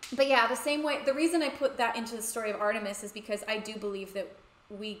 But yeah, the same way, the reason I put that into the story of Artemis is because I do believe that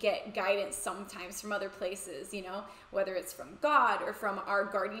we get guidance sometimes from other places, you know, whether it's from God or from our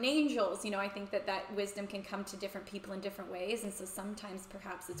guardian angels. You know, I think that that wisdom can come to different people in different ways. And so sometimes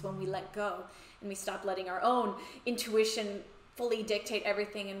perhaps it's when we let go and we stop letting our own intuition fully dictate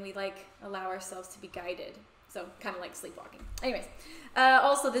everything, and we like allow ourselves to be guided. So kind of like sleepwalking. Anyways,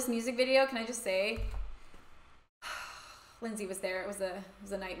 also this music video, can I just say, Lindsey was there. It was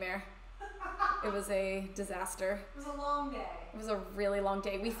a nightmare. It was a disaster. It was a long day. It was a really long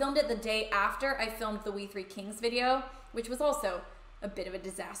day. We filmed it the day after I filmed the We Three Kings video, which was also a bit of a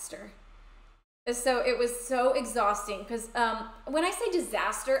disaster. So it was so exhausting because when I say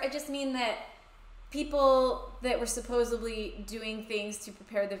disaster, I just mean that people that were supposedly doing things to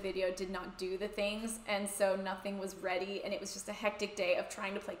prepare the video did not do the things, and so nothing was ready, and it was just a hectic day of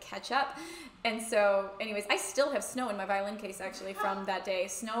trying to play catch up. And so anyways, I still have snow in my violin case actually from that day.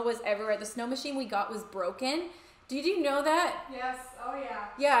 Snow was everywhere. The snow machine we got was broken. Did you know that? Yes. Oh yeah.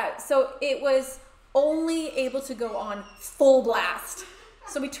 Yeah, so it was only able to go on full blast.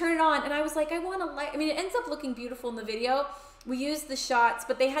 So we turned it on, and I was like, I want to light. I mean, it ends up looking beautiful in the video. We used the shots,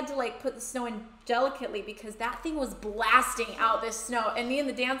 but they had to like put the snow in delicately because that thing was blasting out this snow. And me and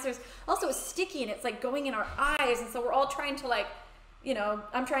the dancers, also it was sticky and it's like going in our eyes. And so we're all trying to like, you know,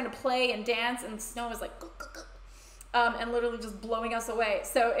 I'm trying to play and dance, and snow was like, and literally just blowing us away.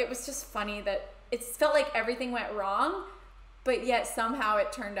 So it was just funny that it felt like everything went wrong, but yet somehow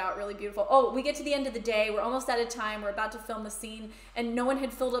it turned out really beautiful. Oh, we get to the end of the day. We're almost out of time. We're about to film the scene, and no one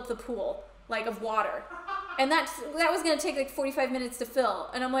had filled up the pool, like, of water. and that was gonna take like 45 minutes to fill,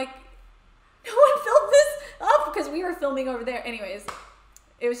 and I'm like, no one filled this up because we were filming over there. Anyways,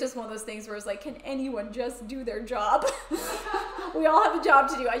 it was just one of those things where it's like, can anyone just do their job? We all have a job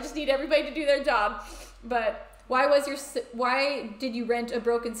to do. I just need everybody to do their job. But why did you rent a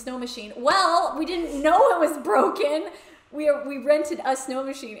broken snow machine? Well, we didn't know it was broken. We rented a snow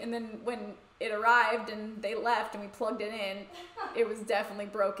machine, and then when it arrived and they left and we plugged it in, it was definitely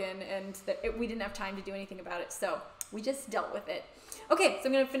broken, and we didn't have time to do anything about it. So we just dealt with it. Okay, so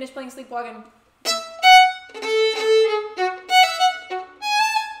I'm gonna finish playing Sleepwalking.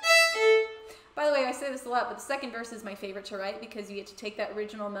 By the way, I say this a lot, but the second verse is my favorite to write because you get to take that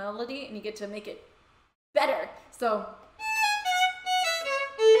original melody and you get to make it better. So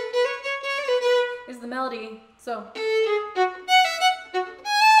here's the melody. So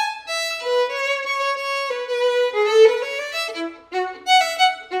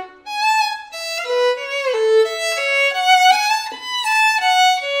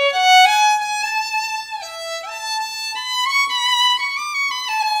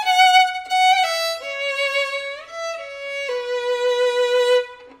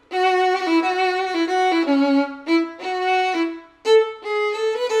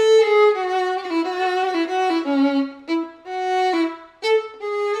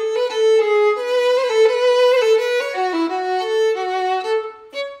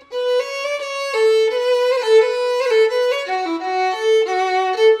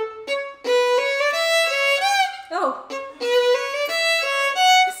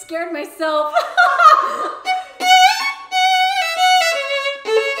myself.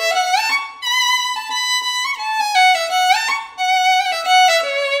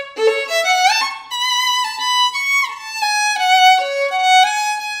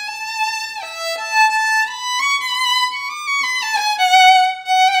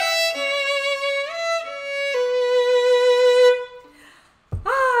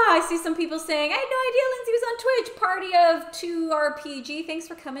 Some people saying, I had no idea Lindsey was on Twitch. Party of 2RPG. Thanks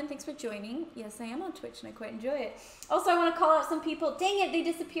for coming. Thanks for joining. Yes, I am on Twitch and I quite enjoy it. Also, I want to call out some people. Dang it, they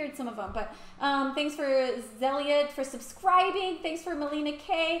disappeared, some of them. But thanks for Zeliot for subscribing. Thanks for Melina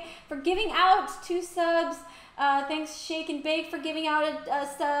K for giving out 2 subs. Thanks Shake and Bake for giving out a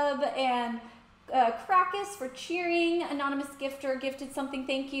sub. And Krakus for cheering. Anonymous Gifter gifted something.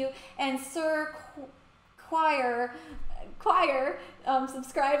 Thank you. And Sir Choir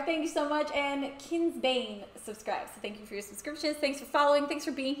subscribe, thank you so much, and Kinsbane subscribe. So thank you for your subscriptions, thanks for following, thanks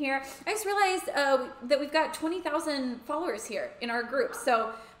for being here. I just realized that we've got 20,000 followers here in our group,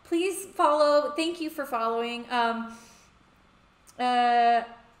 so please follow. Thank you for following. Have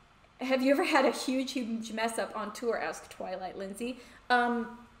you ever had a huge mess up on tour? Asked Twilight Lindsey.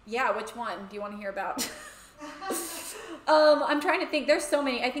 Yeah, which one do you want to hear about? I'm trying to think. There's so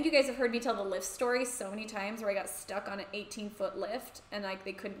many. I think you guys have heard me tell the lift story so many times where I got stuck on an 18-foot lift and like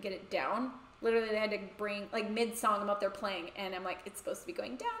they couldn't get it down. Literally, they had to bring, like mid-song, I'm up there playing and I'm like, it's supposed to be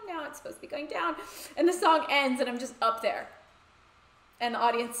going down now. It's supposed to be going down. And the song ends and I'm just up there. And the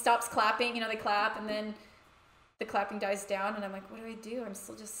audience stops clapping. You know, they clap and then the clapping dies down and I'm like, what do I do? I'm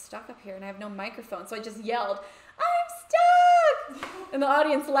still just stuck up here and I have no microphone. So I just yelled, I'm stuck! And the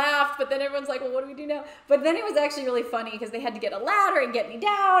audience laughed, but then everyone's like, well, what do we do now? But then it was actually really funny because they had to get a ladder and get me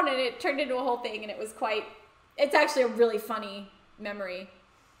down, and it turned into a whole thing, and it was it's actually a really funny memory.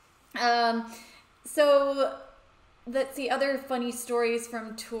 So let's see, other funny stories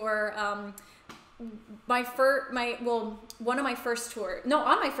from tour. On my first tour,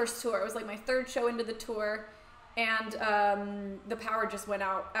 it was like my 3rd show into the tour, and the power just went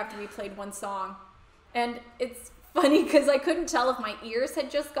out after we played one song. And it's funny because I couldn't tell if my ears had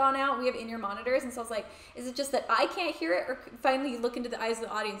just gone out. We have in-ear monitors, and so I was like, is it just that I can't hear it? Or finally you look into the eyes of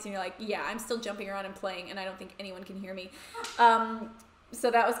the audience and you're like, yeah, I'm still jumping around and playing, and I don't think anyone can hear me. So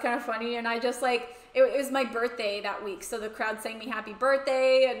that was kind of funny, and I just like, it was my birthday that week, so the crowd sang me happy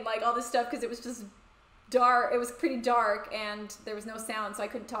birthday and like all this stuff because it was just dark. It was pretty dark, and there was no sound, so I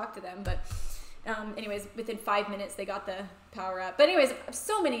couldn't talk to them, but... anyways, within 5 minutes they got the power up. But anyways,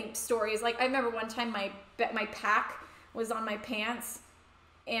 so many stories. Like I remember one time my pack was on my pants,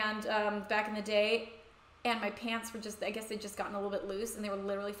 and back in the day, and my pants were just, I guess they'd just gotten a little bit loose, and they were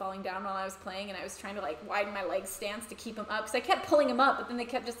literally falling down while I was playing, and I was trying to like widen my leg stance to keep them up because I kept pulling them up, but then they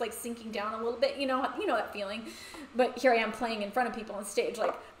kept just like sinking down a little bit. You know that feeling. But here I am playing in front of people on stage,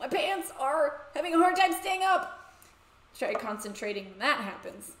 like my pants are having a hard time staying up. Try concentrating when that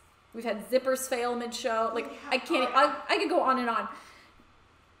happens. We've had zippers fail mid-show. Like, I could go on and on.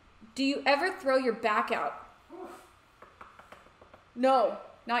 Do you ever throw your back out? No,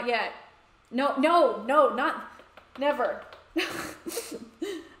 not yet. No, never.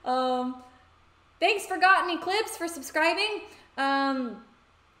 Thanks, Forgotten Eclipse, for subscribing.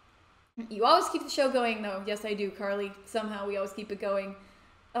 You always keep the show going, though. Yes, I do, Carly. Somehow we always keep it going.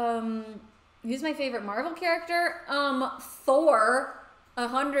 Who's my favorite Marvel character? Thor.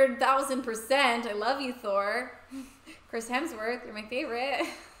 100,000%. I love you, Thor. Chris Hemsworth, you're my favorite.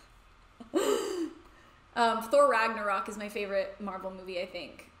 Thor Ragnarok is my favorite Marvel movie, I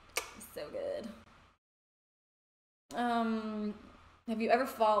think. It's so good. Have you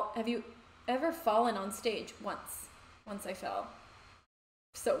ever fallen on stage? Once I fell.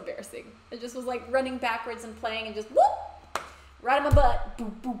 So embarrassing. I just was like running backwards and playing and just whoop, right in my butt,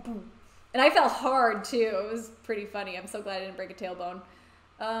 boom, boom, boom. And I fell hard too. It was pretty funny. I'm so glad I didn't break a tailbone.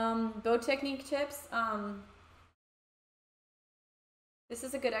 Bow technique tips. This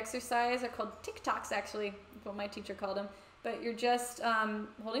is a good exercise. They're called TikToks, actually, what my teacher called them. But you're just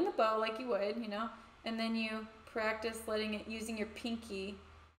holding the bow like you would, you know, and then you practice using your pinky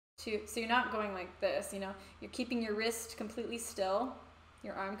so you're not going like this, you know. You're keeping your wrist completely still,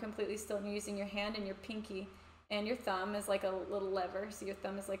 your arm completely still, and you're using your hand and your pinky and your thumb is like a little lever. So your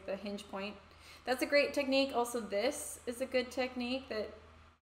thumb is like the hinge point. That's a great technique. Also, this is a good technique that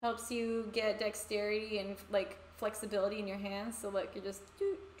helps you get dexterity and like flexibility in your hands. So like you're just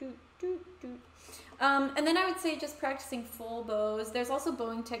doot, doot, doot, doot. And then I would say just practicing full bows. There's also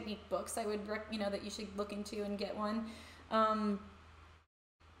bowing technique books I would that you should look into and get one.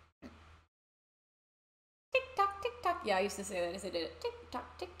 Tick tock, tick tock. Yeah, I used to say that as I did it. Tick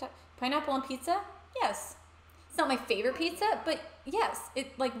tock, tick tock. Pineapple on pizza? Yes. It's not my favorite pizza, but yes,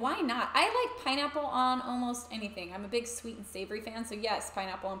 why not? I like pineapple on almost anything. I'm a big sweet and savory fan, so yes,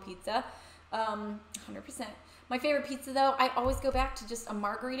 pineapple on pizza, 100%. My favorite pizza, though, I always go back to just a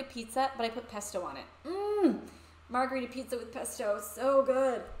margarita pizza, but I put pesto on it. Margarita pizza with pesto, so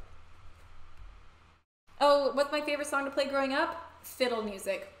good. Oh, what's my favorite song to play growing up? Fiddle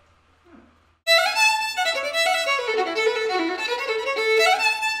music.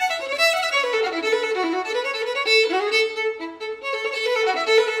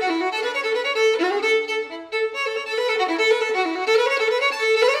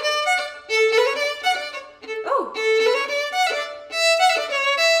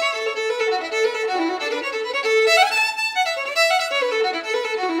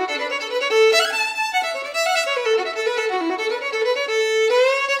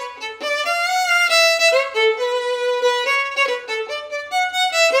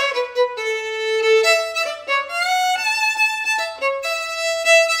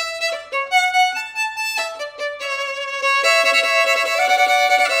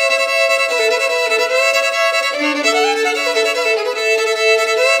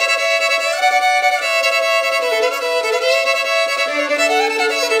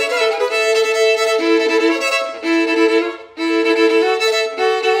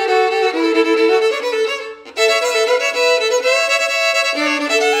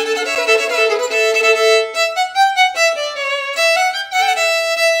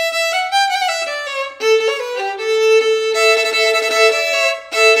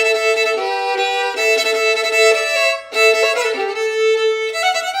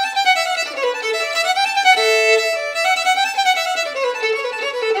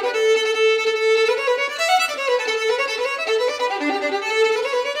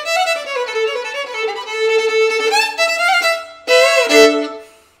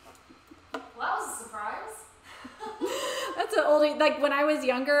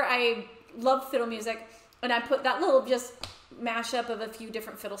 Fiddle music, and I put that little just mashup of a few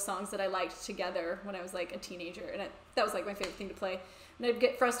different fiddle songs that I liked together when I was like a teenager, and that was like my favorite thing to play. And I'd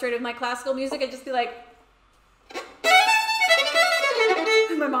get frustrated with my classical music, I'd just be like,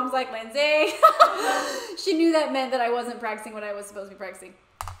 my mom's like, Lindsay. She knew that meant that I wasn't practicing what I was supposed to be practicing.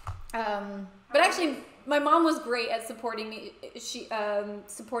 But actually, my mom was great at supporting me. She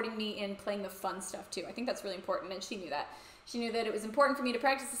supporting me in playing the fun stuff too. I think that's really important, and she knew that. She knew that it was important for me to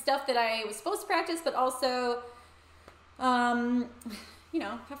practice the stuff that I was supposed to practice, but also,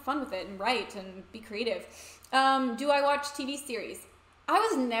 have fun with it and write and be creative. Do I watch TV series? I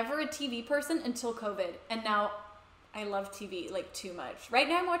was never a TV person until COVID, and now I love TV like too much. Right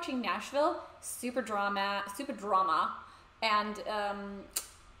now I'm watching Nashville, super drama, and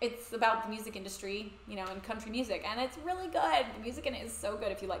it's about the music industry, and country music, and it's really good. The music in it is so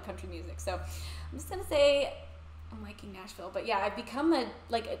good if you like country music. So I'm just gonna say I'm liking Nashville. But yeah, I've become at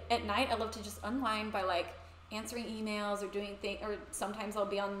night I love to just unwind by like answering emails or doing things, or sometimes I'll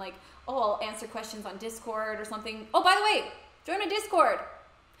be on like, I'll answer questions on Discord or something. Oh, by the way, join my Discord.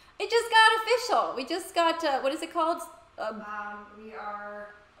 It just got official. We just got, what is it called? We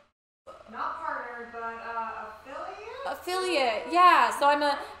are not partnered, but affiliate? affiliate. Yeah, so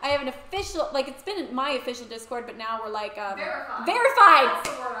I have an official, like it's been my official Discord, but now we're like Verified. Verified. That's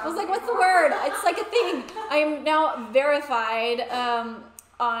the word I was like, what's the word? It's like a thing. I am now verified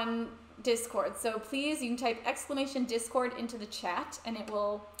on Discord. So please, you can type !Discord into the chat and it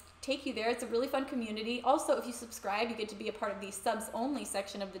will take you there. It's a really fun community. Also, if you subscribe, you get to be a part of the subs only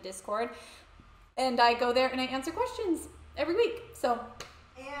section of the Discord. And I go there and I answer questions every week. So.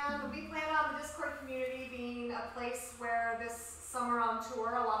 And we plan on the Discord community being a place where this summer on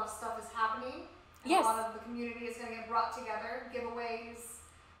tour, a lot of stuff is happening. Yes. A lot of the community is going to get brought together, giveaways,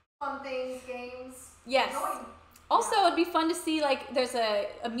 fun things, games. Yes. Enjoy. Also, it'd be fun to see, like, there's a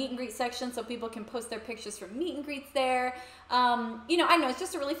meet and greet section so people can post their pictures from meet and greets there. You know, I don't know, it's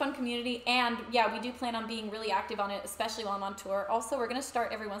just a really fun community. And yeah, we do plan on being really active on it, especially while I'm on tour. Also, we're going to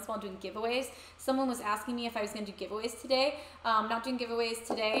start every once in a while doing giveaways. Someone was asking me if I was going to do giveaways today. Not doing giveaways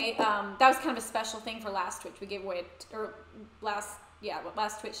today. That was kind of a special thing for last Twitch. We gave away,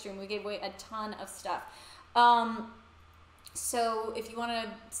 last Twitch stream, we gave away a ton of stuff. So if you want to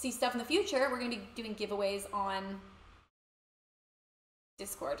see stuff in the future, we're going to be doing giveaways on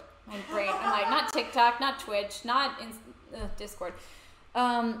Discord. My brain, I'm like, not TikTok, not Twitch, not Discord.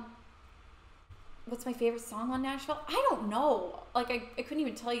 What's my favorite song on Nashville? I don't know. Like, I couldn't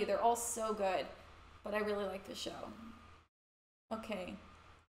even tell you. They're all so good. But I really like the show. Okay.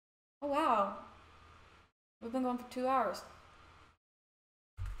 Oh, wow. We've been going for 2 hours.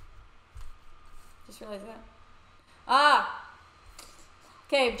 Just realized that.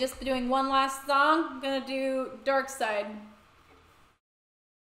 Okay, just doing one last song. I'm gonna do Dark Side.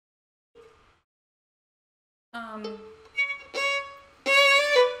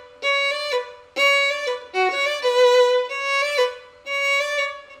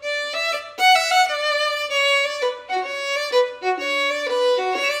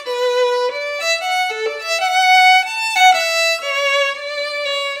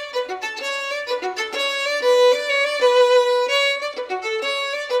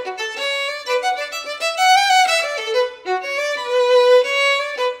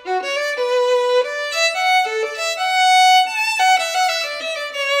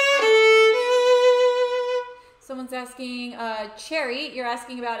 Asking, Cherry, you're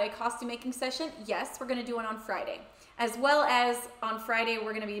asking about a costume making session. Yes, we're going to do one on Friday. As well as on Friday,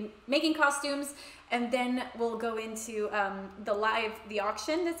 we're going to be making costumes, and then we'll go into the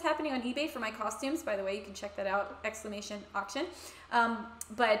auction that's happening on eBay for my costumes. By the way, you can check that out, !Auction.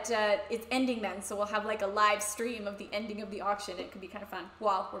 But it's ending then, so we'll have like a live stream of the ending of the auction. It could be kind of fun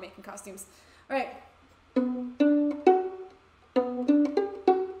while we're making costumes. All right.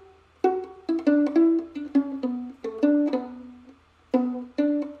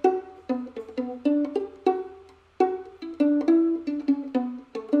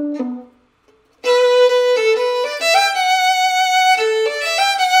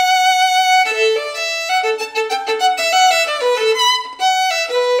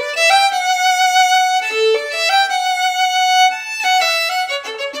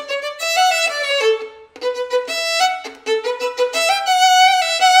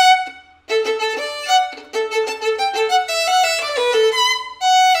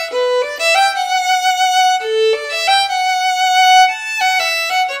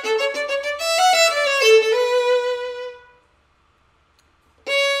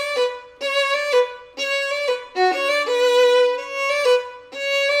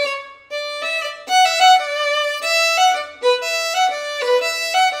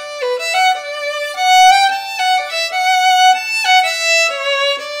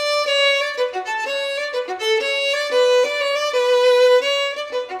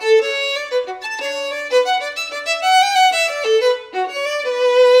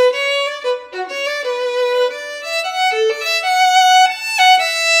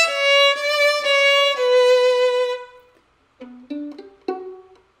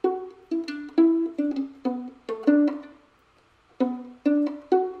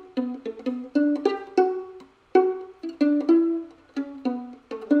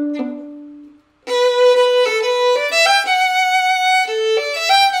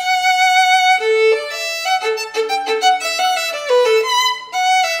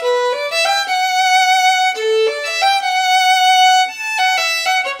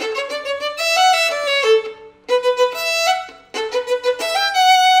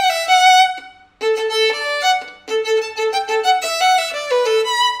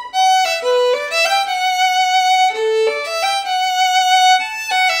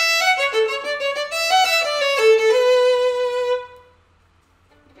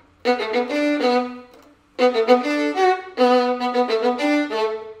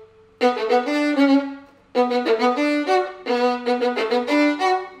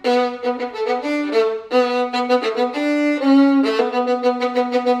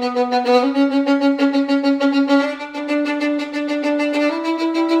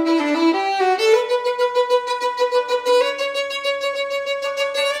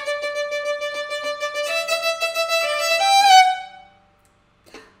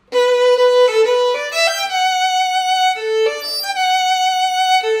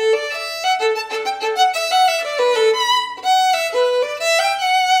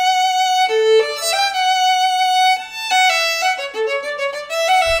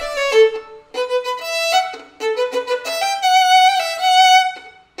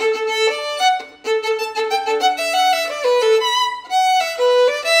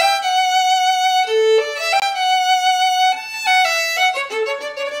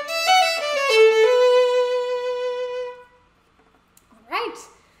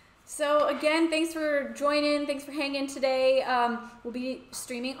 Thanks for joining. Thanks for hanging today. We'll be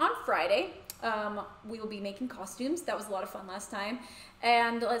streaming on Friday. We will be making costumes. That was a lot of fun last time.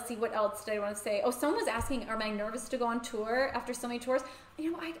 And let's see, what else did I want to say? Oh, someone was asking, am I nervous to go on tour after so many tours?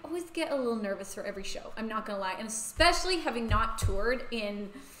 You know, I always get a little nervous for every show. I'm not going to lie. And especially having not toured in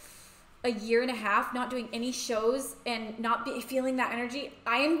a year and a half, not doing any shows and not feeling that energy,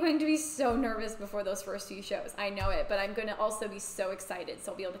 I am going to be so nervous before those first few shows. I know it, but I'm going to also be so excited.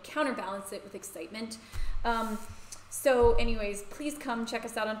 So I'll be able to counterbalance it with excitement. So anyways, please come check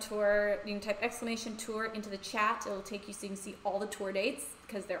us out on tour. You can type !tour into the chat. It'll take you so you can see all the tour dates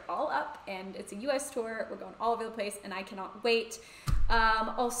because they're all up, and it's a US tour. We're going all over the place and I cannot wait.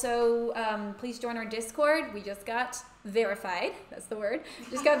 Also, please join our Discord. We just got verified. That's the word.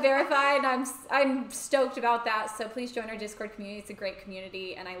 Just got verified, and I'm stoked about that. So please join our Discord community. It's a great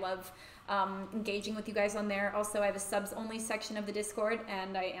community, and I love engaging with you guys on there. Also, I have a subs only section of the Discord,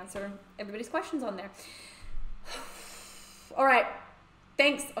 and I answer everybody's questions on there. All right.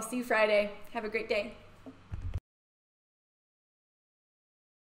 Thanks. I'll see you Friday. Have a great day.